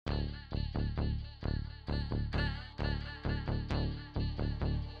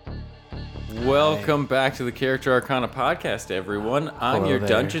Welcome back to the Character Arcana podcast, everyone. I'm your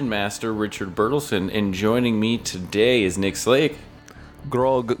Dungeon Master, Richard Bertelson, and joining me today is Nick Slake.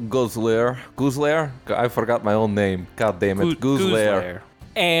 Grog Guzlair? I forgot my own name. God damn it. Guzlair.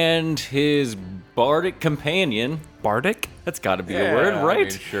 And his bardic companion. Bardic? That's got to be a word, right? I mean,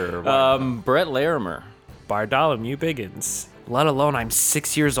 sure. Brett Larimer. Bartholomew Biggins. Let alone I'm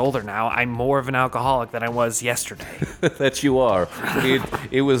 6 years older now. I'm more of an alcoholic than I was yesterday. That you are.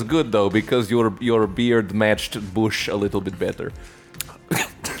 It was good, though, because your beard matched Bush a little bit better.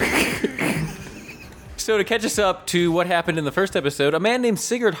 So to catch us up to what happened in the first episode, a man named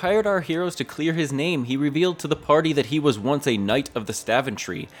Sigurd hired our heroes to clear his name. He revealed to the party that he was once a Knight of the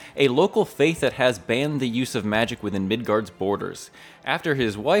Staventry, a local faith that has banned the use of magic within Midgard's borders. After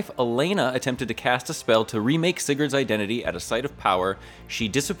his wife, Elena, attempted to cast a spell to remake Sigurd's identity at a site of power, she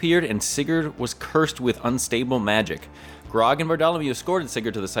disappeared and Sigurd was cursed with unstable magic. Grog and Bartholomew escorted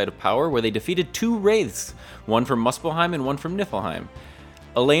Sigurd to the site of power, where they defeated two wraiths, one from Muspelheim and one from Niflheim.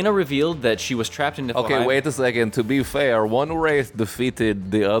 Elena revealed that she was trapped in Niflheim. Okay, wait a second. To be fair, one wraith defeated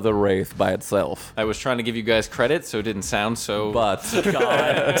the other wraith by itself. I was trying to give you guys credit, so it didn't sound so... But...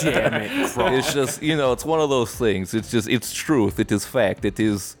 God damn it, Grog. It's just, it's one of those things. It's truth. It is fact. It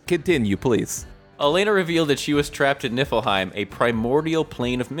is... Continue, please. Elena revealed that she was trapped in Niflheim, a primordial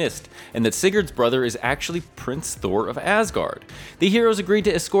plane of mist, and that Sigurd's brother is actually Prince Thor of Asgard. The heroes agreed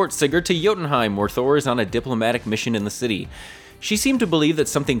to escort Sigurd to Jotunheim, where Thor is on a diplomatic mission in the city. She seemed to believe that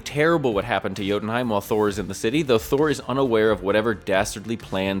something terrible would happen to Jotunheim while Thor is in the city, though Thor is unaware of whatever dastardly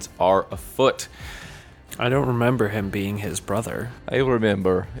plans are afoot. I don't remember him being his brother. I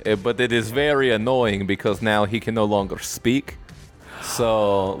remember, but it is very annoying because now he can no longer speak.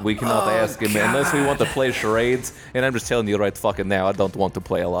 So we cannot ask him unless we want to play charades. And I'm just telling you right fucking now, I don't want to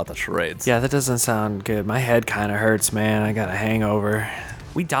play a lot of charades. Yeah, that doesn't sound good. My head kind of hurts, man. I got a hangover.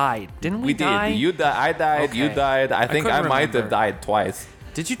 We died, didn't we? Did. You died. I died. Okay. You died. I think I might have remember. died twice.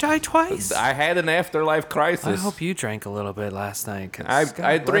 Did you die twice? I had an afterlife crisis. I hope you drank a little bit last night. 'Cause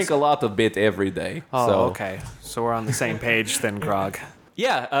I drink a lot of bit every day. Oh, so. okay. So we're on the same page then, Grog.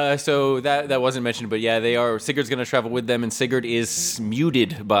 Yeah, so that wasn't mentioned, but yeah, Sigurd's going to travel with them, and Sigurd is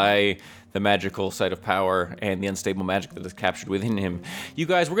muted by the magical site of power and the unstable magic that is captured within him. You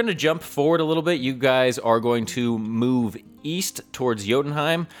guys, we're going to jump forward a little bit. You guys are going to move east towards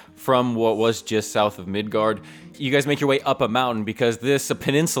Jotunheim from what was just south of Midgard. You guys make your way up a mountain because this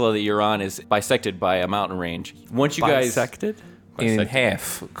peninsula that you're on is bisected by a mountain range. Once you Bisected? In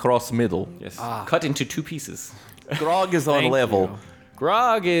half, cross middle. Yes, cut into two pieces. Grog is on Thank level. you.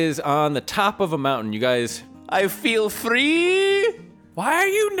 Grog is on the top of a mountain. You guys... I feel free. Why are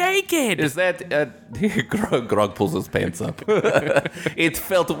you naked? Is that Grog pulls his pants up? It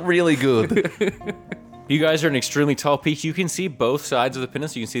felt really good. You guys are an extremely tall peak. You can see both sides of the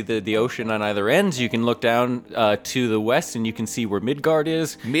peninsula. You can see the ocean on either end. You can look down to the west, and you can see where Midgard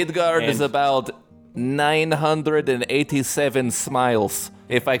is. Midgard is And- about 987 smiles,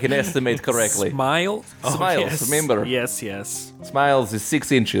 if I can estimate correctly. Smile? Smiles, yes. remember. Yes. Smiles is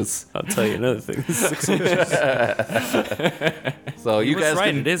 6 inches. I'll tell you another thing. 6 inches. So you guys right,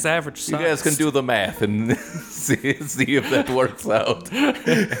 can it is average size. you guys can do the math and see if that works out.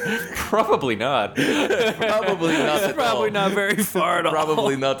 Probably not. Probably not at all. Probably not very far at all.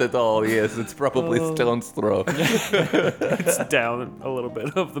 Probably not at all. Yes, it's probably stone's throw. It's down a little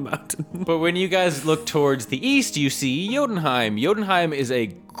bit of the mountain. But when you guys look towards the east, you see Jotunheim. Jotunheim is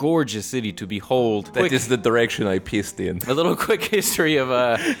a gorgeous city to behold. That is the direction I pissed in. A little quick history of,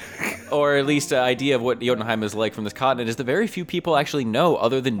 or at least an idea of what Jotunheim is like from this continent is that very few people actually know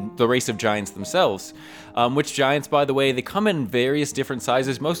other than the race of giants themselves. Which giants, by the way, they come in various different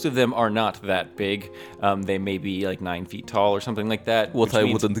sizes. Most of them are not that big. They may be like 9 feet tall or something like that. What I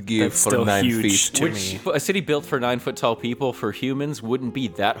means- wouldn't give that's for still 9 huge feet. to Which me. a city built for 9 foot tall people for humans wouldn't be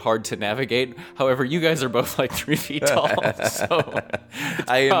that hard to navigate. However, you guys are both like 3 feet tall, so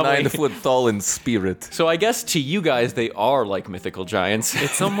I am probably- 9 foot tall in spirit. so I guess to you guys they are like mythical giants.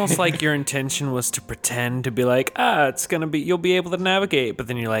 It's almost like your intention was to pretend to be like, you'll be able to navigate, but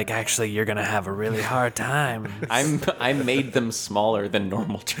then you're like, actually, you're gonna have a really hard time. I made them smaller than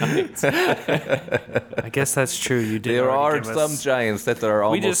normal giants. I guess that's true. You did. There already are give some us- giants that are We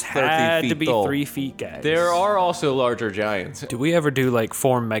almost just 30 had feet to be tall. 3 feet, guys. There are also larger giants. Do we ever do like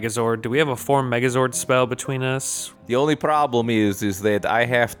Form Megazord? Do we have a Form Megazord spell between us? The only problem is that I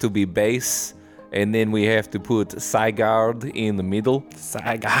have to be base, and then we have to put Sigurd in the middle,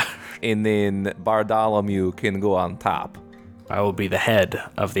 Saga. and then Bartholomew can go on top. I will be the head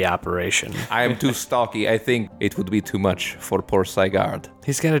of the operation. I am too stocky. I think it would be too much for poor Sigard.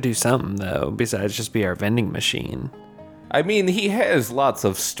 He's got to do something, though, besides just be our vending machine. I mean, he has lots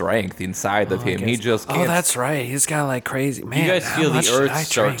of strength inside of him. He just can't... Oh, that's right. He's got like crazy. Man, You guys how feel much the did earth I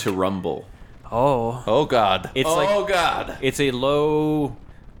start drink? to rumble. Oh. Oh, God. It's God. It's a low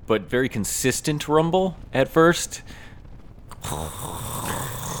but very consistent rumble at first.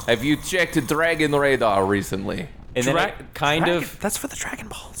 Have you checked Dragon Radar recently? And then it kind of That's for the Dragon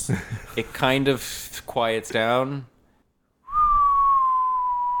Balls. it kind of quiets down.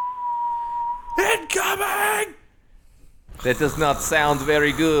 Incoming! That does not sound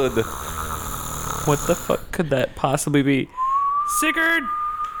very good. What the fuck could that possibly be? Sigurd!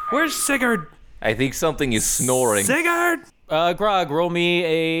 Where's Sigurd? I think something is snoring. Sigurd! Grog, roll me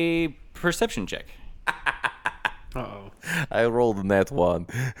a perception check. Uh-oh. I rolled a net one.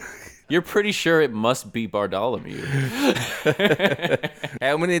 You're pretty sure it must be Bartholomew.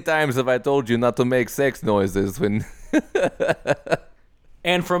 How many times have I told you not to make sex noises when...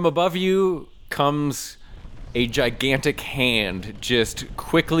 And from above you comes a gigantic hand just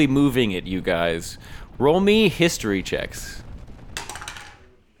quickly moving at you guys. Roll me history checks.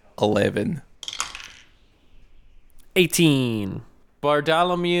 11. 18.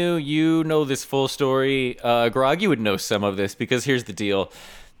 Bartholomew, you know this full story. Grog, you would know some of this because here's the deal.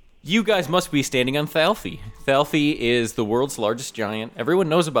 You guys must be standing on Thalfi. Thalfi is the world's largest giant. Everyone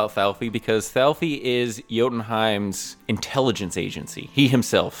knows about Thalfi because Thalfi is Jotunheim's intelligence agency. He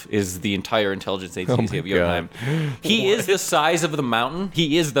himself is the entire intelligence agency of Jotunheim. He is the size of the mountain.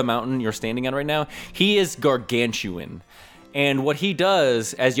 He is the mountain you're standing on right now. He is gargantuan. And what he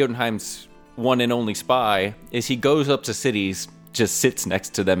does as Jotunheim's one and only spy is he goes up to cities, just sits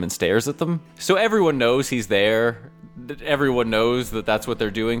next to them and stares at them. So everyone knows he's there. Everyone knows that that's what they're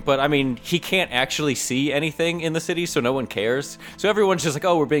doing. But, I mean, he can't actually see anything in the city, so no one cares. So everyone's just like,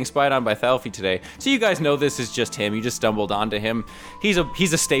 oh, we're being spied on by Thalfi today. So you guys know this is just him. You just stumbled onto him. He's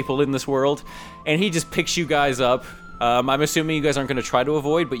a staple in this world. And he just picks you guys up. I'm assuming you guys aren't going to try to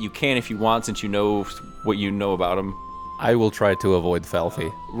avoid, but you can if you want since you know what you know about him. I will try to avoid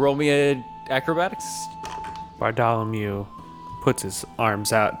Thalfi. Roll me a acrobatics. Bartholomew puts his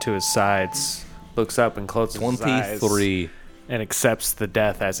arms out to his sides, looks up and closes his eyes, 23. and accepts the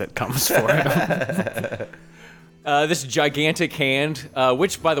death as it comes for him. This gigantic hand,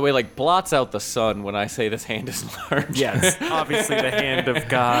 which, by the way, like blots out the sun when I say this hand is large. Yes, obviously the hand of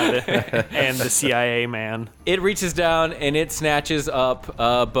God and the CIA man. It reaches down and it snatches up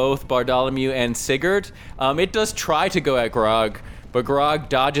both Bartholomew and Sigurd. It does try to go at Grog, but Grog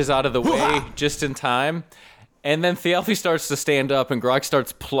dodges out of the way just in time. And then Thialfi starts to stand up and Grog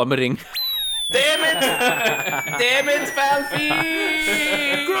starts plummeting. Damn it! Damn it,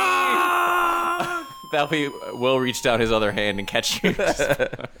 Thalfi! Grog! Thialfi will reach down his other hand and catch you.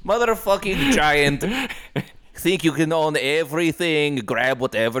 Motherfucking giant. Think you can own everything, grab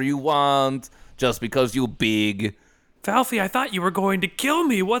whatever you want, just because you big. Falfy, I thought you were going to kill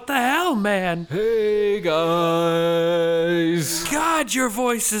me. What the hell, man? Hey, guys. God, your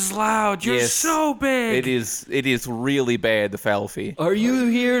voice is loud. You're Yes, so big. It is really bad, Falfy. Are you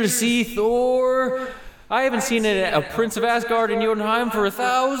here to see Thor? I haven't seen a Prince of Asgard in Jotunheim for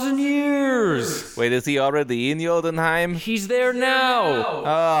 1,000 years. Wait, is he already in Jotunheim? He's there now.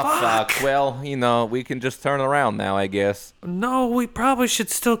 Oh, fuck. Well, we can just turn around now, I guess. No, we probably should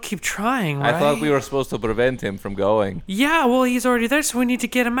still keep trying, right? I thought we were supposed to prevent him from going. Yeah, well, he's already there, so we need to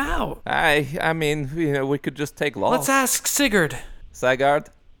get him out. I mean, we could just take loss. Let's ask Sigurd. Sigurd?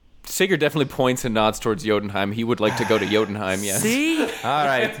 Sigurd definitely points and nods towards Jotunheim. He would like to go to Jotunheim, yes. See? All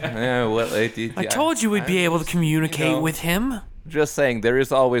right. Yeah, well, I told you we'd be able to communicate with him. Just saying, there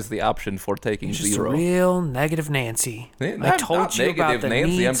is always the option for taking Just zero. a real negative Nancy. I I'm told not you about negative, the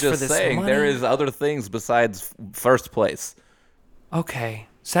Nancy. needs I'm for just this saying money. there is other things besides first place. Okay,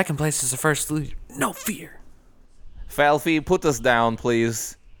 second place is the first. No fear. Falfy, put us down,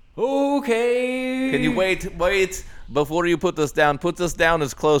 please. Okay. Can you wait? Before you put us down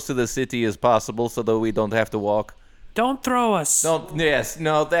as close to the city as possible so that we don't have to walk. Don't throw us.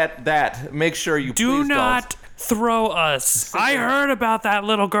 That. Make sure you Do please not throw us. I heard about that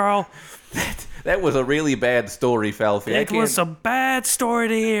little girl. don't. That was a really bad story, Falfy. It was a bad story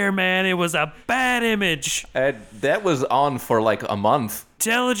to hear, man. It was a bad image. That was on for like a month.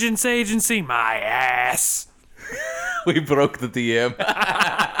 Intelligence agency, my ass. We broke the DM.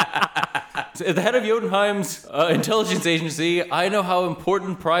 The head of Jotunheim's intelligence agency, I know how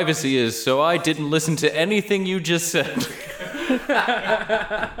important privacy is, so I didn't listen to anything you just said.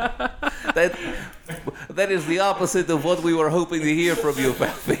 That is the opposite of what we were hoping to hear from you,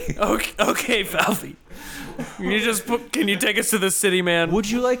 Falfy. Okay, Falfy. Can you take us to the city, man? Would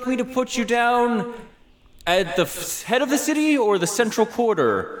you like me to put you down at the head of the city or the central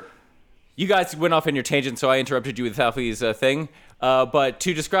quarter? You guys went off in your tangent, so I interrupted you with Thalfi's thing. But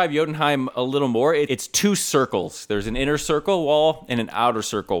to describe Jotunheim a little more, it's two circles. There's an inner circle wall and an outer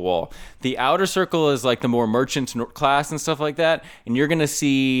circle wall. The outer circle is like the more merchant class and stuff like that, and you're going to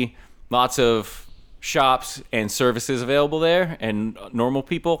see lots of shops and services available there and normal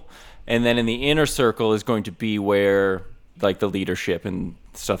people. And then in the inner circle is going to be where like the leadership and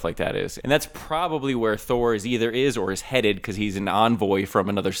stuff like that is. And that's probably where Thor is or is headed because he's an envoy from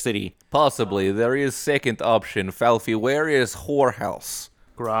another city. Possibly. There is second option. Falfy, where is Whorehouse?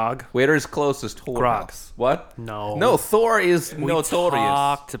 Grog. Where is closest whorehouse? Grog. What? No. No, Thor is We notorious.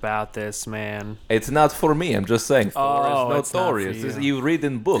 talked about this, man. It's not for me. I'm just saying. Thor Oh, is it's not for notorious. you. You read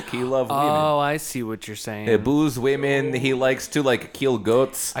in book. He loves women. Oh, I see what you're saying. Booze women. He likes to like kill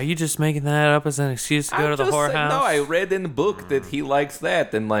goats. Are you just making that up as an excuse to go to the whorehouse? No, I read in the book that he likes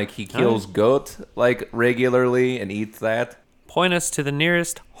that, and like he kills goat like regularly and eats that. Point us to the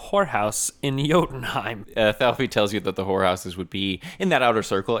nearest whorehouse in Jotunheim. Thalfi tells you that the whorehouses would be in that outer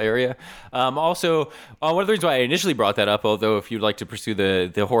circle area. Also, one of the reasons why I initially brought that up, although if you'd like to pursue the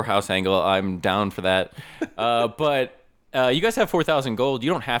whorehouse angle, I'm down for that. But you guys have 4,000 gold.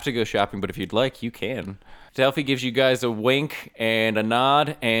 You don't have to go shopping, but if you'd like, you can. Thalfi gives you guys a wink and a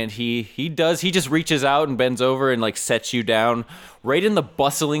nod, and he just reaches out and bends over and like sets you down right in the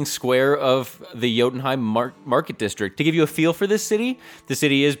bustling square of the Jotunheim market district. To give you a feel for this city, the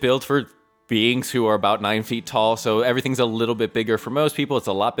city is built for beings who are about 9 feet tall, so everything's a little bit bigger for most people. It's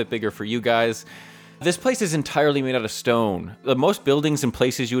a lot bit bigger for you guys. This place is entirely made out of stone. The most buildings and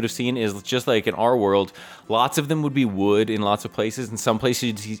places you would have seen is just like in our world. Lots of them would be wood in lots of places. In some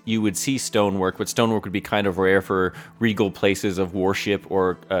places you would see stonework, but stonework would be kind of rare for regal places of worship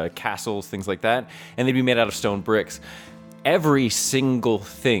or castles, things like that. And they'd be made out of stone bricks. Every single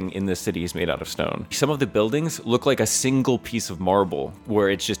thing in this city is made out of stone. Some of the buildings look like a single piece of marble where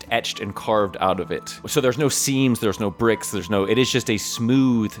it's just etched and carved out of it. So there's no seams, there's no bricks, it is just a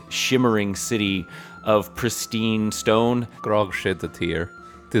smooth, shimmering city of pristine stone. Grog shed a tear.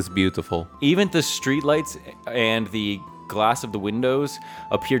 It is beautiful. Even the streetlights and the glass of the windows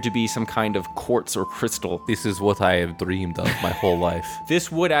appear to be some kind of quartz or crystal. This is what I have dreamed of my whole life.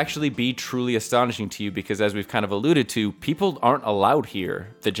 This would actually be truly astonishing to you because, as we've kind of alluded to, people aren't allowed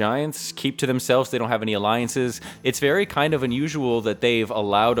here. The giants keep to themselves. They don't have any alliances. It's very kind of unusual that they've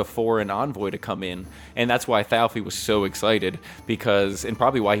allowed a foreign envoy to come in. And that's why Thalfi was so excited because, and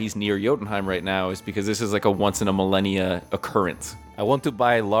probably why he's near Jotunheim right now, is because this is like a once in a millennia occurrence. I want to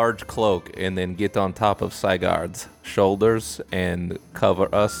buy a large cloak and then get on top of Sigurd's shoulders and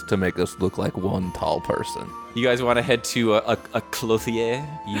cover us to make us look like one tall person. You guys want to head to a clothier?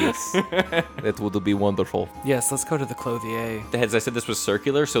 Yes. That would be wonderful. Yes, let's go to the clothier. As I said, this was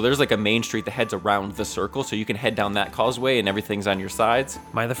circular, so there's like a main street that heads around the circle, so you can head down that causeway and everything's on your sides.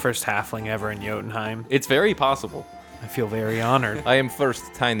 Am I the first halfling ever in Jotunheim? It's very possible. I feel very honored. I am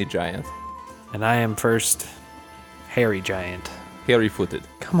first tiny giant. And I am first hairy giant. Hairy-footed.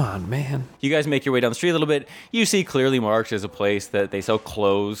 Come on, man. You guys make your way down the street a little bit. You see clearly marked as a place that they sell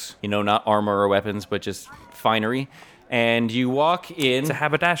clothes, not armor or weapons, but just finery. And you walk in. It's a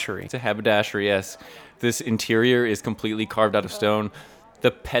haberdashery. It's a haberdashery, yes. This interior is completely carved out of stone. The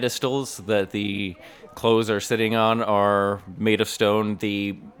pedestals that the clothes are sitting on are made of stone.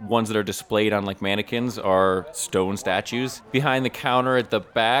 The ones that are displayed on like mannequins are stone statues. Behind the counter at the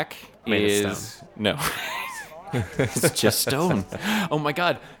back Made of is... No. It's just stone. Oh my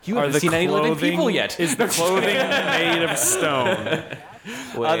god, you haven't seen any living people yet. Is the clothing made of stone?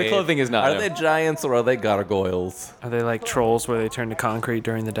 The clothing is not. Are No. they giants or are they gargoyles? Are they like trolls where they turn to concrete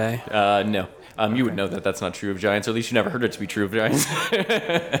during the day? No. You would know that that's not true of giants, or at least you never heard it to be true of giants.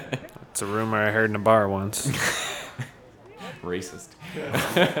 It's a rumor I heard in a bar once. Racist.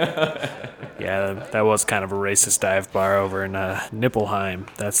 Yeah, that was kind of a racist dive bar over in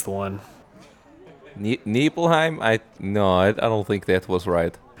Nippelheim. That's the one. Nibelheim? I don't think that was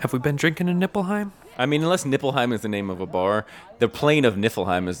right. Have we been drinking in Nippelheim? I mean, unless Nippelheim is the name of a bar, the plain of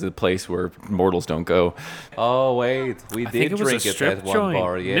Niflheim is the place where mortals don't go. Oh wait, we think did it was a drink at strip that one joint.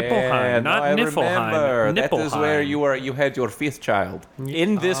 bar. Yeah, Niflheim, not I Niflheim. remember. That is where Niflheim. you had your fifth child.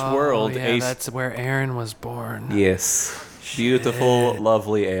 In this world, yeah, that's where Aaron was born. Yes, beautiful,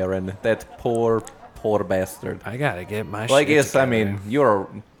 lovely Aaron. That poor bastard. I gotta get my Well, I shit guess together. you're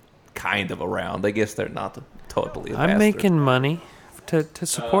kind of around. I guess they're not totally. I'm making money to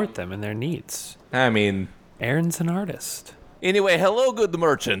support them and their needs. I mean, Aaron's an artist. anyway, hello, good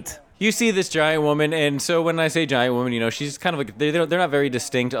merchant. You see this giant woman, and so when I say giant woman, you know, she's kind of like, they're not very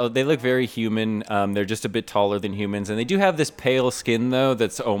distinct. They look very human. They're just a bit taller than humans, and they do have this pale skin, though,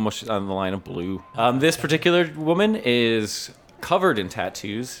 that's almost on the line of blue. This particular woman is covered in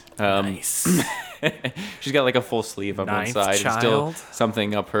tattoos. Nice. She's got like a full sleeve on one Ninth side, and still child.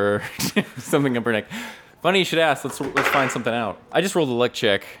 something up her, something up her neck. Funny you should ask. Let's find something out. I just rolled a luck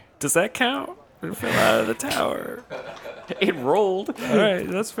check. Does that count? It fell out of the tower. It rolled. All right,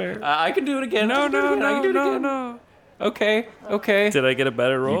 that's fair. I can do it again. No, I can do it no, again. I can do no, it again. no. Okay. Did I get a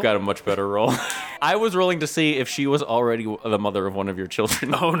better roll? You got a much better roll. I was rolling to see if she was already the mother of one of your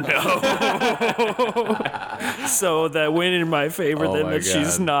children. Oh no! So that went in my favor Oh then my that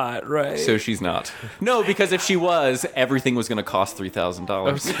she's God. not, right? So she's not. No, because if she was, everything was going to cost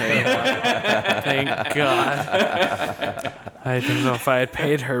 $3,000. Thank God. I don't know if I had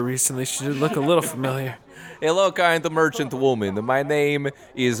paid her recently. She did look a little familiar. Hello, kind merchant woman. My name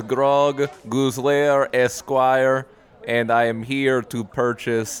is Grog Guzlair Esquire, and I am here to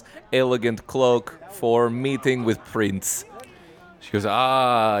purchase elegant cloak for meeting with Prince. She goes,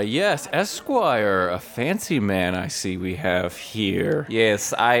 ah, yes, Esquire, a fancy man I see we have here.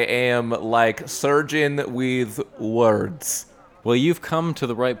 Yes, I am like surgeon with words. Well, you've come to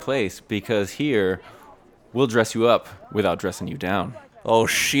the right place because here we'll dress you up without dressing you down. Oh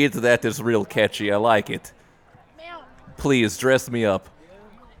shit, that is real catchy. I like it. Please dress me up.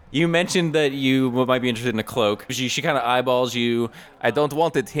 You mentioned that you might be interested in a cloak. She kind of eyeballs you. I don't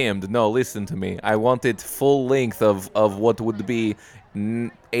want it hemmed. No, listen to me. I want it full length of what would be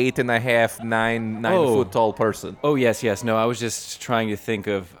 8.5, 9 Oh. foot tall person. Oh, yes. No, I was just trying to think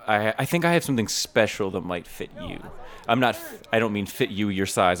of... I think I have something special that might fit you. I don't mean fit you your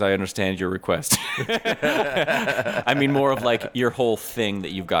size. I understand your request. I mean more of like your whole thing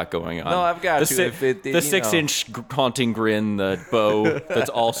that you've got going on. No, I've got the you. If it- the you know. 6-inch haunting grin, the bow that's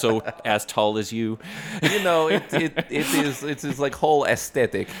also as tall as you. You know, it is like whole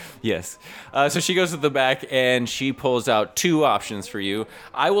aesthetic. Yes. So she goes to the back and she pulls out 2 options for you.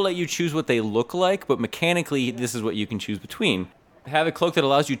 I will let you choose what they look like, but mechanically, this is what you can choose between. Have a cloak that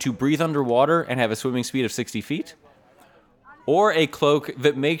allows you to breathe underwater and have a swimming speed of 60 feet. Or a cloak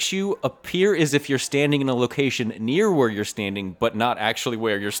that makes you appear as if you're standing in a location near where you're standing, but not actually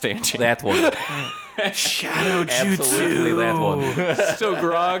where you're standing. That one. Shadow Absolutely that one. So,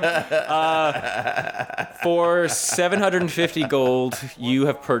 Grog, for 750 gold, you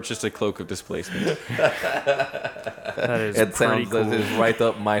have purchased a cloak of displacement. That is It pretty sounds cool. that is right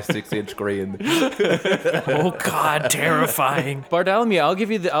up my 6-inch grin. Oh God, terrifying. Bartholomew,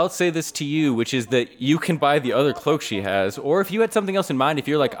 I'll say this to you, which is that you can buy the other cloak she has, or if you had something else in mind, if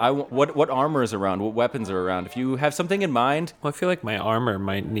you're like, what armor is around, what weapons are around, if you have something in mind, Well, I feel like my armor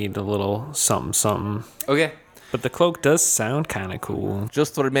might need a little something. okay. But the cloak does sound kind of cool.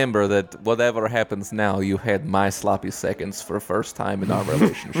 Just remember that whatever happens now, you had my sloppy seconds for first time in our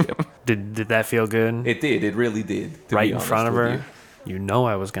relationship. Did that feel good? It did. It really did. To Right be in honest front of with her? you. You know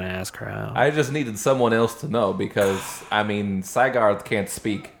I was gonna ask her out. I just needed someone else to know because, I mean, Sigard can't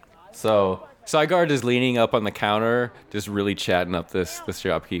speak. So, Sigard is leaning up on the counter, just really chatting up this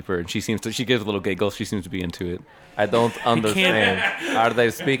shopkeeper, and she gives a little giggle. She seems to be into it. I don't understand. Are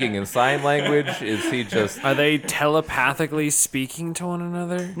they speaking in sign language? Is he just... Are they telepathically speaking to one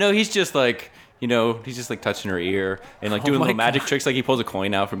another? No, he's just like, he's just like touching her ear and like doing my little magic God. tricks. Like he pulls a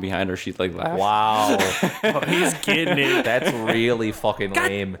coin out from behind her. She's like, laughs. Wow. Oh, he's getting it. That's really fucking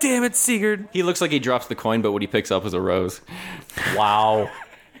lame. Damn it, Sigurd. He looks like he drops the coin, but what he picks up is a rose. Wow.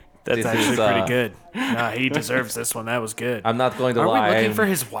 That's This actually is, pretty good. Nah, he deserves this one. That was good. I'm not going to Are lie. we looking for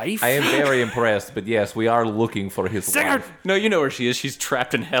his wife? I am very impressed, but yes, we are looking for his Sigurd! wife. No, you know where she is. She's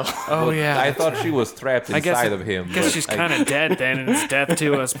trapped in hell. Oh, yeah. I thought she was trapped I guess inside of him. I guess but she's I- kind of dead then, and it's death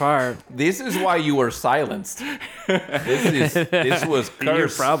to us part. This is why you were silenced. This was cursed. You're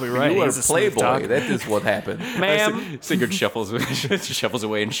probably right. You were He's a smooth playboy. talker. That is what happened. Ma'am, Sigurd shuffles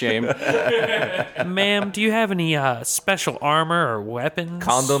away in shame. ma'am, do you have any special armor or weapons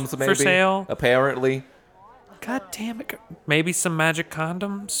Condoms, maybe. for sale? Apparently. God damn it. Maybe some magic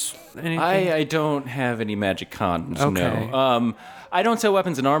condoms? Anything? I don't have any magic condoms. Okay. No. I don't sell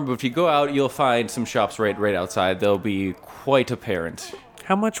weapons and armor, but if you go out, you'll find some shops right outside. They'll be quite apparent.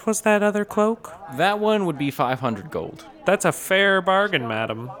 How much was that other cloak? That one would be 500 gold. That's a fair bargain,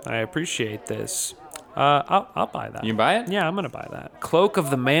 madam. I appreciate this. I'll buy that. You buy it? Yeah, I'm gonna buy that. Cloak of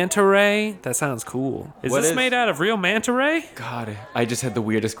the Manta Ray? That sounds cool. Is What this is- made out of real manta ray? God, I just had the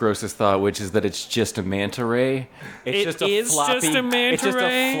weirdest, grossest thought, which is that it's just a manta ray. It's It just a is floppy, just a manta It's just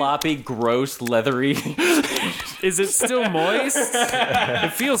ray? a floppy, gross, leathery. Is it still moist?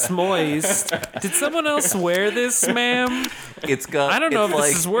 It feels moist. Did someone else wear this, ma'am? It's got. I don't know if it's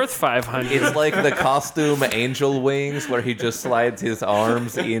this is worth 500. It's like the costume Angel Wings, where he just slides his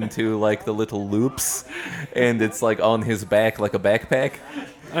arms into like the little loops, and it's like on his back like a backpack.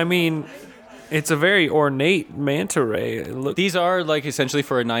 I mean, it's a very ornate manta ray. These are like essentially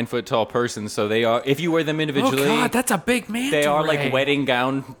for a 9 foot tall person, so they are. If you wear them individually, Oh God, that's a big manta they are ray. like wedding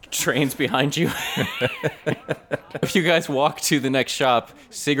gown trains behind you. If you guys walk to the next shop,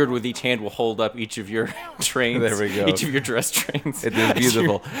 Sigurd with each hand will hold up each of your trains. There we go. Each of your dress trains. It is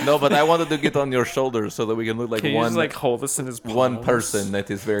beautiful. No, but I wanted to get on your shoulders so that we can look like Can you one just like hold this in his palms? one person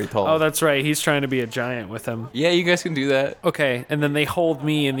that is very tall. Oh, that's right. He's trying to be a giant with him. Yeah, you guys can do that. Okay, and then they hold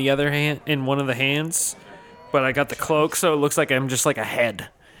me in the other hand, in one of the hands, but I got the cloak, so it looks like I'm just like a head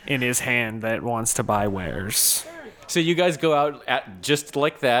in his hand that wants to buy wares. So you guys go out at just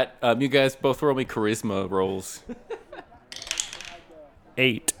like that. You guys both roll me charisma rolls.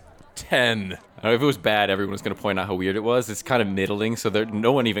 8. 10. I don't know if it was bad, everyone was going to point out how weird it was. It's kind of middling, so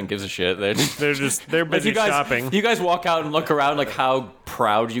no one even gives a shit. They're They're like, busy shopping. You guys walk out and look around like how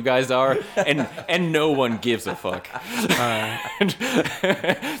proud you guys are, and no one gives a fuck.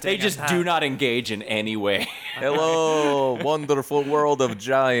 They just do not engage in any way. Hello, wonderful world of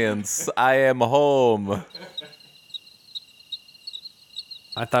giants. I am home.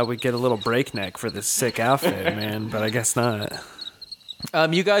 I thought we'd get a little breakneck for this sick outfit, man, but I guess not.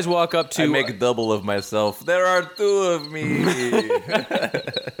 You guys walk up to... I make double of myself. There are 2 of me.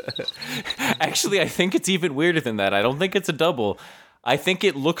 Actually, I think it's even weirder than that. I don't think it's a double. I think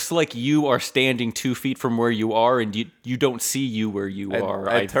it looks like you are standing 2 feet from where you are, and you don't see you where you are.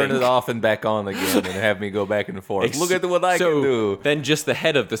 I turn think. it off and back on again and have me go back and forth. Look at what I can do. Then just the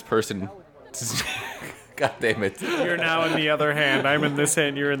head of this person... God damn it. You're now in the other hand. I'm in this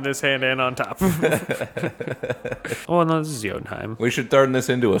hand, you're in this hand, and on top. Oh, no, this is Jotunheim. We should turn this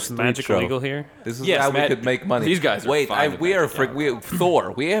into a street Magic show. legal here? This is Yes, how we Matt, could make money. these guys are Wait, fine with we that, are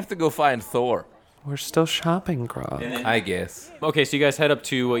Thor. We have to go find Thor. We're still shopping, Grog. I guess. Okay, so you guys head up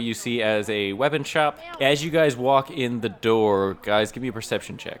to what you see as a weapon shop. As you guys walk in the door, guys, give me a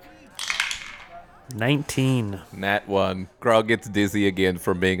perception check. 19. Nat 1. Grog gets dizzy again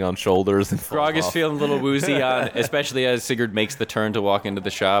from being on shoulders and falls Grog is off. feeling a little woozy, especially as Sigurd makes the turn to walk into the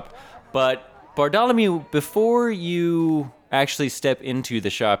shop. But Bartholomew, before you actually step into the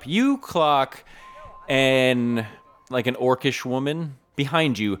shop, you clock an orcish woman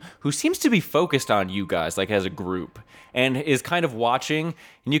behind you who seems to be focused on you guys, like as a group, and is kind of watching.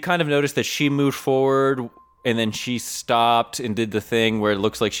 And you kind of notice that she moved forward, and then she stopped and did the thing where it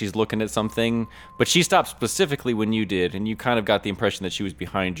looks like she's looking at something, but she stopped specifically when you did, and you kind of got the impression that she was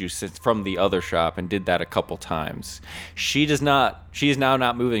behind you from the other shop and did that a couple times. She is now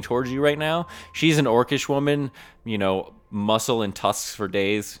not moving towards you right now. She's an orcish woman, muscle and tusks for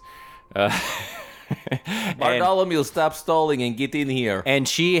days. Bartholomew, stop stalling and get in here. And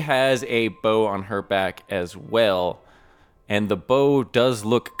she has a bow on her back as well, and the bow does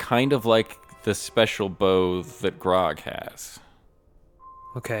look kind of like the special bow that Grog has.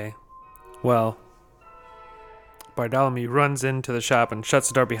 Okay. Well, Bartholomew runs into the shop and shuts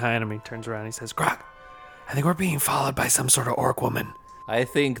the door behind him. He turns around and he says, Grog, I think we're being followed by some sort of orc woman. I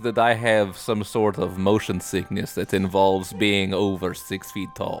think that I have some sort of motion sickness that involves being over 6 feet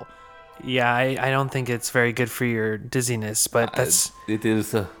tall. Yeah, I don't think it's very good for your dizziness, but that's... It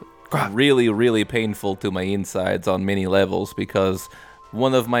is Grog. really, really painful to my insides on many levels because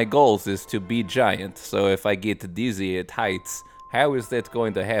one of my goals is to be giant. So if I get dizzy at heights, how is that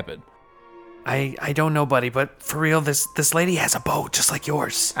going to happen? I don't know, buddy, but for real, this lady has a bow just like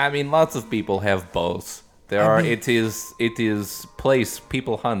yours. I mean, lots of people have bows. It is place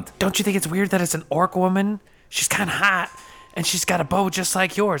people hunt. Don't you think it's weird that it's an orc woman? She's kind of hot, and she's got a bow just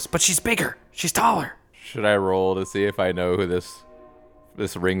like yours, but she's bigger. She's taller. Should I roll to see if I know who this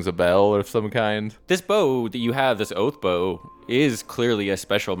rings a bell of some kind? This bow that you have, this oath bow, is clearly a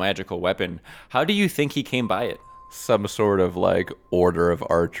special magical weapon. How do you think he came by it? Some sort of order of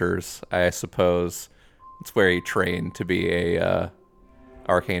archers, I suppose. It's where he trained to be a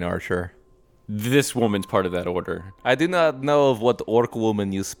arcane archer. This woman's part of that order. I do not know of what orc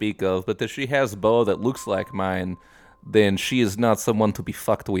woman you speak of, but if she has a bow that looks like mine, then she is not someone to be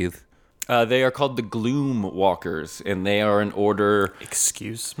fucked with. They are called the Gloom Walkers, and they are an order...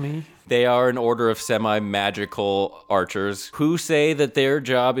 Excuse me? They are an order of semi-magical archers who say that their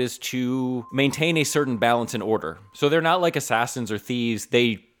job is to maintain a certain balance and order. So they're not like assassins or thieves.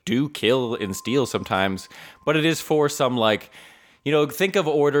 They do kill and steal sometimes, but it is for some think of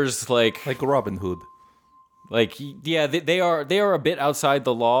orders like Robin Hood. they are a bit outside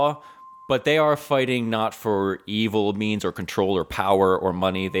the law, But they are fighting not for evil means or control or power or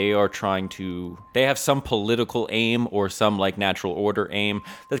money. They are trying to... They have some political aim or some, like, natural order aim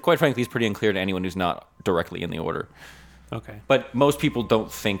that, quite frankly, is pretty unclear to anyone who's not directly in the order. Okay. But most people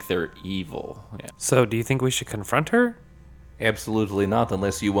don't think they're evil. Yeah. So, do you think we should confront her? Absolutely not,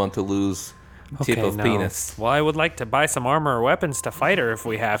 unless you want to lose tip of penis. Well, I would like to buy some armor or weapons to fight her if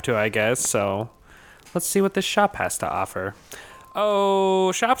we have to, I guess. So, let's see what this shop has to offer.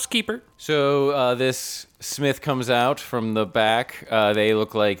 Oh, shopkeeper. So this smith comes out from the back. They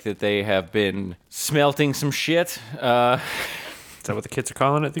look like that they have been smelting some shit. Is that what the kids are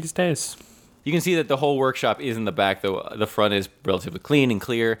calling it these days? You can see that the whole workshop is in the back, though the front is relatively clean and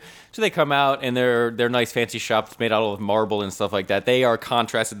clear. So they come out, and they're nice fancy shops made out of marble and stuff like that. They are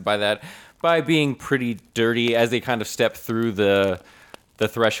contrasted by that by being pretty dirty. As they kind of step through the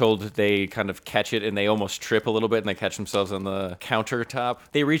threshold, they kind of catch it, and they almost trip a little bit, and they catch themselves on the countertop.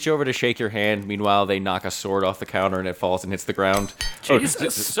 They reach over to shake your hand. Meanwhile, they knock a sword off the counter, and it falls and hits the ground. Jesus. Oh,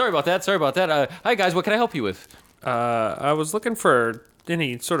 sorry about that. Hi, guys. What can I help you with? I was looking for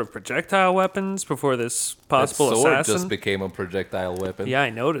any sort of projectile weapons before this possible That sword assassin. just became a projectile weapon. Yeah, I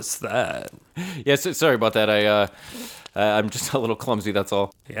noticed that. Yes, sorry about that. I'm just a little clumsy, that's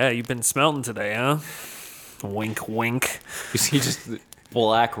all. Yeah, you've been smelting today, huh? Wink, wink. You see just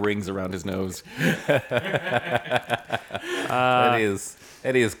black rings around his nose.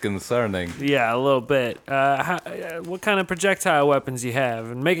 That is concerning. Yeah, a little bit. What kind of projectile weapons you have?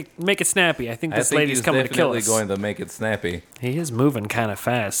 And make it snappy. I think this lady's coming to kill us. He's definitely going to make it snappy. He is moving kind of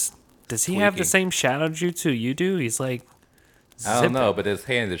fast. Does he have the same shadow jutsu you do? He's like... I don't know, but his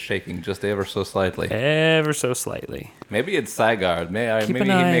hand is shaking just ever so slightly. Ever so slightly. Maybe it's Sigard. Maybe he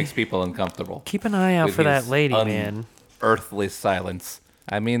makes people uncomfortable. Keep an eye out with for that his lady, man. Earthly silence.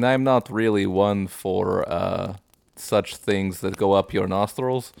 I mean, I'm not really one for such things that go up your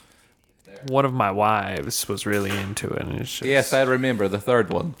nostrils. One of my wives was really into it. And it's just, Yes, I remember the third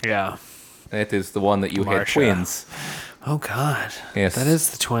one. Yeah. That is the one that you had Marsha. twins. Oh, God. Yes. That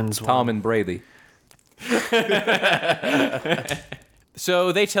is the twins Tom one. and Brady.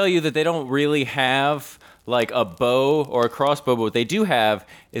 So they tell you that they don't really have like a bow or a crossbow, but what they do have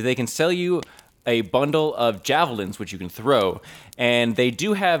is they can sell you a bundle of javelins which you can throw. And they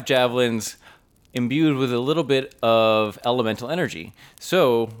do have javelins imbued with a little bit of elemental energy.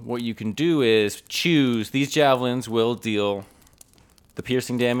 So what you can do is choose. These javelins will deal the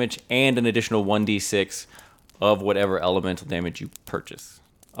piercing damage and an additional 1d6 of whatever elemental damage you purchase.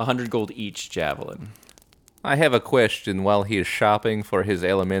 100 gold each javelin. I have a question while he is shopping for his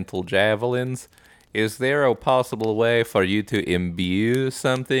elemental javelins. Is there a possible way for you to imbue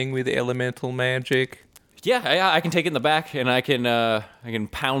something with elemental magic? Yeah, I can take it in the back, and I can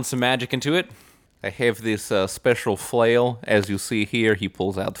pound some magic into it. I have this special flail. As you see here, he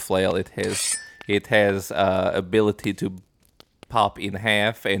pulls out flail. It has ability to pop in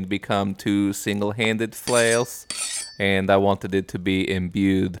half and become two single-handed flails. And I wanted it to be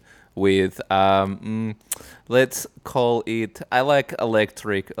imbued with, let's call it, I like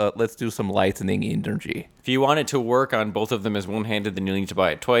electric, let's do some lightning energy. If you want it to work on both of them as one-handed, then you'll need to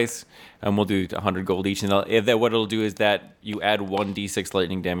buy it twice, and we'll do 100 gold each. And what it'll do is that you add 1d6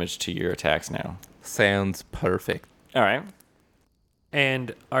 lightning damage to your attacks now. Sounds perfect. All right.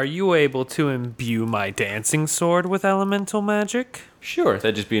 And are you able to imbue my dancing sword with elemental magic? Sure,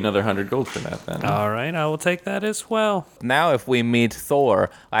 that'd just be another 100 gold for that then. All right, I will take that as well. Now if we meet Thor,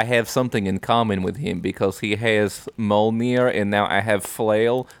 I have something in common with him because he has Mjolnir and now I have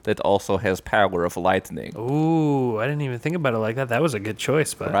Flail that also has power of lightning. Ooh, I didn't even think about it like that. That was a good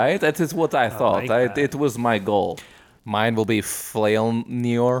choice, but Right? That is what I thought. like that. It was my goal. Mine will be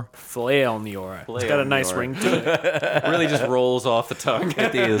Flailnir. Flailnir. It's got a nice Flailnir. ring to it. It really just rolls off the tongue.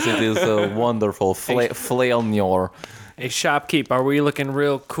 It is a wonderful Flailnir. Hey, shopkeep, are we looking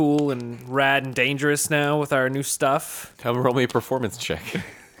real cool and rad and dangerous now with our new stuff? Come roll me a performance check.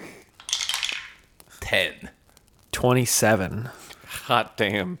 10. 27. Hot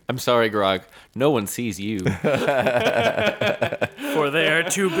damn. I'm sorry, Grog. No one sees you. For they are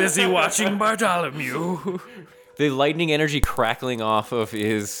too busy watching Bartholomew. The lightning energy crackling off of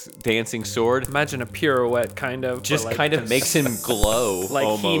his dancing sword Imagine a pirouette, kind of. just but like, kind of makes him glow. like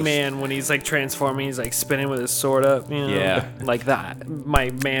almost. He-Man when he's like transforming, he's like spinning with his sword up. You know? Yeah. Like that. My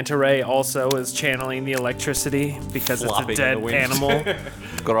manta ray also is channeling the electricity because Flopping it's a in dead the wind. animal.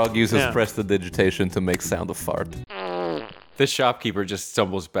 Grog uses Yeah. prestidigitation to make sound of fart. The shopkeeper just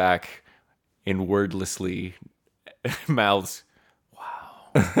stumbles back and wordlessly mouths,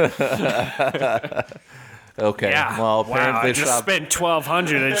 Okay. Yeah. Well, wow, apparently I just spent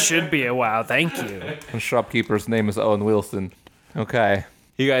 1,200. It should be a wow. Thank you. shopkeeper's name is Owen Wilson. Okay.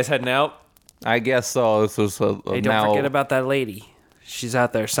 "You guys heading out?" I guess so. This was Hey, don't now. forget about that lady. She's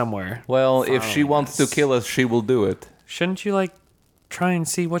out there somewhere. Well, if she following wants to us. kill us, she will do it. Shouldn't you, like, try and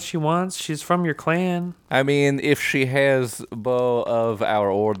see what she wants? She's from your clan. I mean, if she has bow of our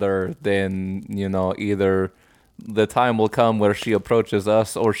order, then, either the time will come where she approaches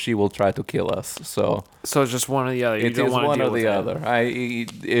us or she will try to kill us. So So it's just one or the other. You it don't is want to one deal or with the it. other.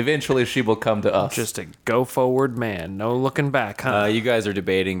 Eventually she will come to us. Just a go forward man. No looking back, huh? You guys are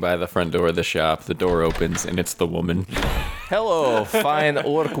debating by the front door of the shop. The door opens, and it's the woman. Hello, fine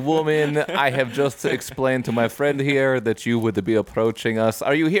orc woman. I have just explained to my friend here that you would be approaching us.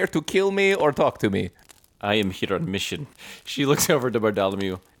 Are you here to kill me or talk to me? I am here on mission. She looks over to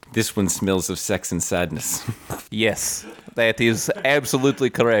Bartholomew. This one smells of sex and sadness. Yes, that is absolutely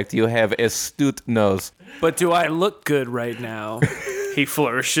correct. You have astute nose. But do I look good right now? He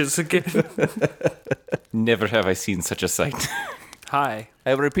flourishes again. Never have I seen such a sight. Hi.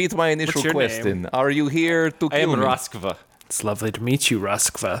 I repeat my initial What's your question. Are you here to I am kill me? Roskva. It's lovely to meet you,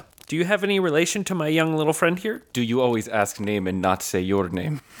 Ruskva. Do you have any relation to my young little friend here? Do you always ask name and not say your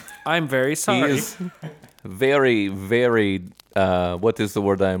name? I'm very He sorry. is very, very, what is the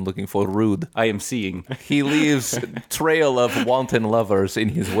word I am looking for? Rude. I am seeing. He leaves trail of wanton lovers in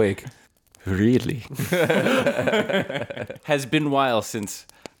his wake. Really? Has been a while since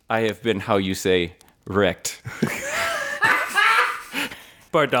I have been, how you say, wrecked.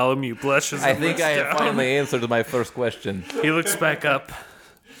 Bartholomew blushes. I and think looks I have down. finally answered my first question. He looks back up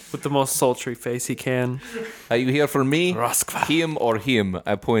with the most sultry face he can. Are you here for me? Roskva. Him or him?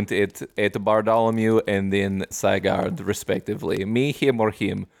 I point it at Bartholomew and then Sigurd, respectively. Me, him, or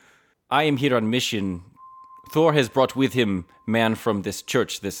him? I am here on mission. Thor has brought with him man from this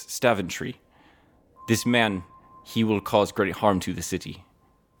church, this Staventry. This man, he will cause great harm to the city.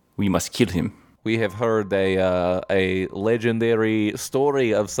 We must kill him. We have heard a legendary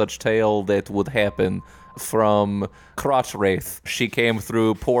story of such tale that would happen from Crotchwraith. She came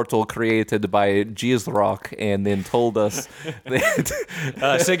through portal created by Jizrock and then told us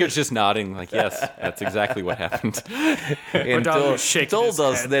that Sigurd's just nodding, like, yes, that's exactly what happened. and Bartholomew's shaking told his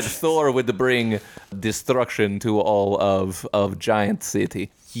us head. that Thor would bring destruction to all of Giant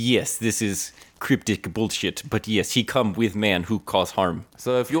City. Yes, this is cryptic bullshit, but yes, he come with man who cause harm.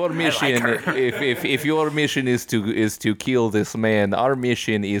 So if your mission, if your mission is to kill this man, our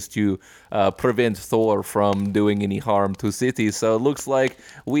mission is to prevent Thor from doing any harm to city. So it looks like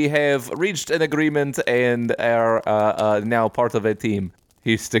we have reached an agreement and are now part of a team.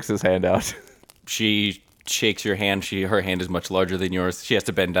 He sticks his hand out. She shakes your hand. Her hand is much larger than yours. She has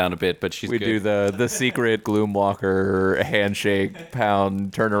to bend down a bit, but she's We good. do the secret Gloomwalker handshake,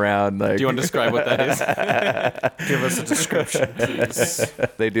 pound, turn around. Like, Do you want to describe what that is? Give us a description, please.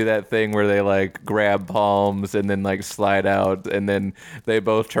 they do that thing where they like grab palms and then like slide out, and then they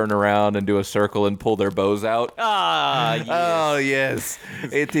both turn around and do a circle and pull their bows out. Ah, yes. Oh yes,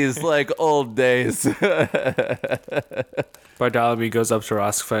 it is like old days. Bartholomew goes up to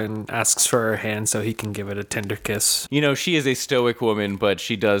Roskva and asks for her hand so he can give it a tender kiss. You know, she is a stoic woman, but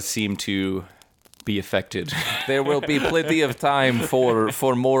she does seem to be affected. There will be plenty of time for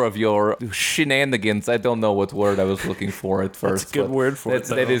more of your shenanigans. I don't know what word I was looking for at first. That's a good but word for it,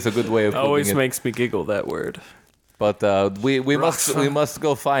 that though. is a good way of putting Always it. makes me giggle, that word. But we must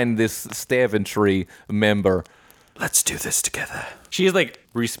go find this Staventry member. Let's do this together. She is like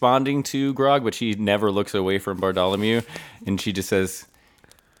responding to Grog, but she never looks away from Bartholomew, and she just says,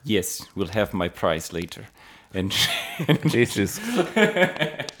 "Yes, we'll have my prize later." And This is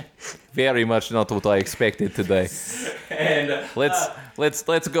very much not what I expected today. Let's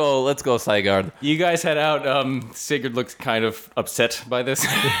go, Sigurd. you guys head out. Sigurd looks kind of upset by this.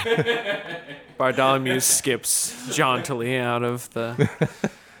 Bartholomew skips jauntily out of the...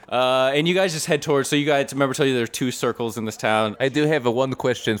 And you guys just head towards. So you guys remember, tell you there are 2 circles in this town. I do have one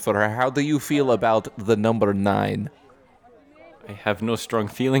question for her. How do you feel about the number 9? I have no strong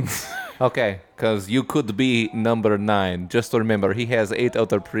feelings. Okay, because you could be number 9. Just remember, he has 8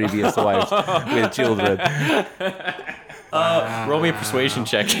 other previous wives with children. Roll me a persuasion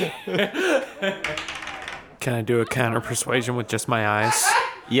check. Can I do a counter persuasion with just my eyes?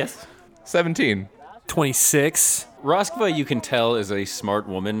 Yes. 17. 26. Roskva, you can tell, is a smart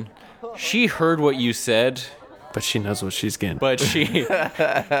woman. She heard what you said, But she knows what she's getting. but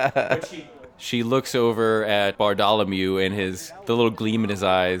she looks over at Bartholomew and the little gleam in his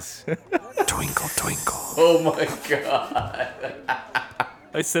eyes. Twinkle, twinkle. Oh my god.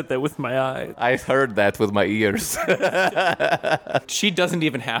 I said that with my eyes. I heard that with my ears. She doesn't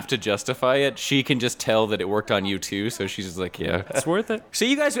even have to justify it. She can just tell that it worked on you too. So she's just like, yeah. It's worth it. So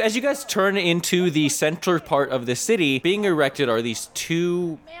you guys, as you guys turn into the center part of the city, being erected are these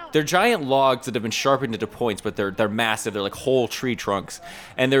two. They're giant logs that have been sharpened into points, but they're massive. They're like whole tree trunks,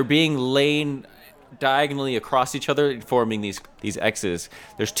 and they're being laid diagonally across each other, forming these X's.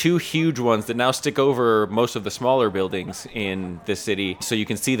 There's two huge ones that now stick over most of the smaller buildings in this city, so you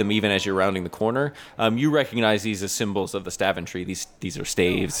can see them even as you're rounding the corner. You recognize these as symbols of the Staventry. These are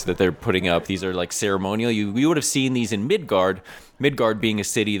staves that they're putting up. These are like ceremonial. You would have seen these in Midgard. Midgard being a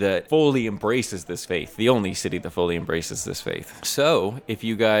city that fully embraces this faith, the only city that fully embraces this faith. So, if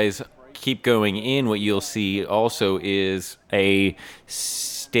you guys keep going in, what you'll see also is a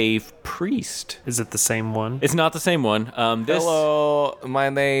stave priest. Is it the same one? It's not the same one. This Hello, my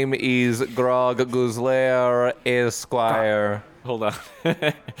name is Grog Guzler Esquire. Hold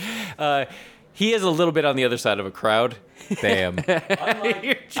on. He is a little bit on the other side of a crowd. Damn.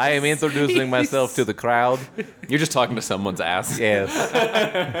 I am introducing myself to the crowd. You're just talking to someone's ass. Yes.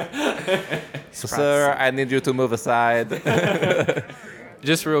 Sir, I need you to move aside.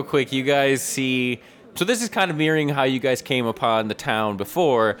 Just real quick, you guys see. So this is kind of mirroring how you guys came upon the town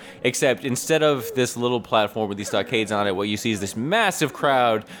before, except instead of this little platform with these stockades on it, what you see is this massive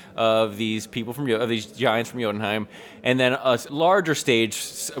crowd of these people of these giants from Jotunheim, and then a larger stage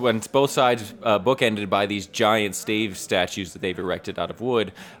when it's both sides bookended by these giant stave statues that they've erected out of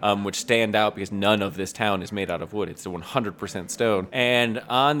wood, which stand out because none of this town is made out of wood. It's 100% stone. And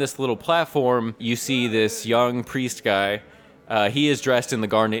on this little platform, you see this young priest guy. He is dressed in the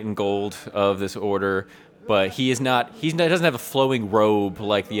garnet and gold of this order, but he doesn't have a flowing robe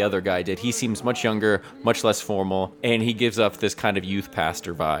like the other guy did. He seems much younger, much less formal, and he gives off this kind of youth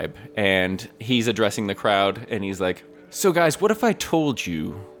pastor vibe. And he's addressing the crowd, and he's like, "So guys, what if I told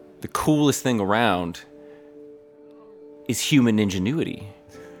you the coolest thing around is human ingenuity?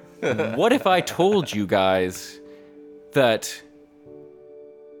 What if I told you guys that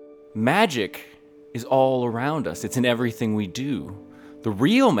magic is all around us? It's in everything we do. The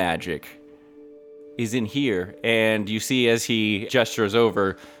real magic is in here." And you see as he gestures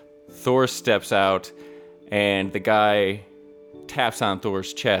over, Thor steps out, and the guy taps on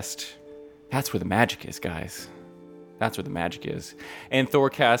Thor's chest. "That's where the magic is, guys. That's where the magic is." And Thor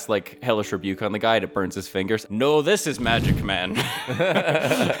casts like hellish rebuke on the guy, and it burns his fingers. "No, this is magic, man."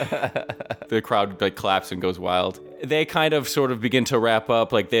 The crowd like claps and goes wild. They kind of sort of begin to wrap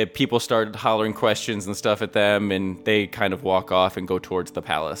up. Like the people start hollering questions and stuff at them, and they kind of walk off and go towards the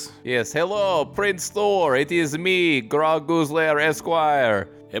palace. Yes, hello, Prince Thor. It is me, Grog Guzler Esquire.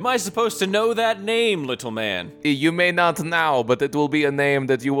 Am I supposed to know that name, little man? You may not now, but it will be a name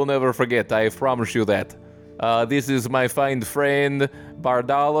that you will never forget. I promise you that. This is my fine friend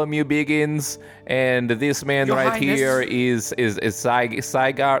Bartholomew Biggins, and this man Your right Highness. here is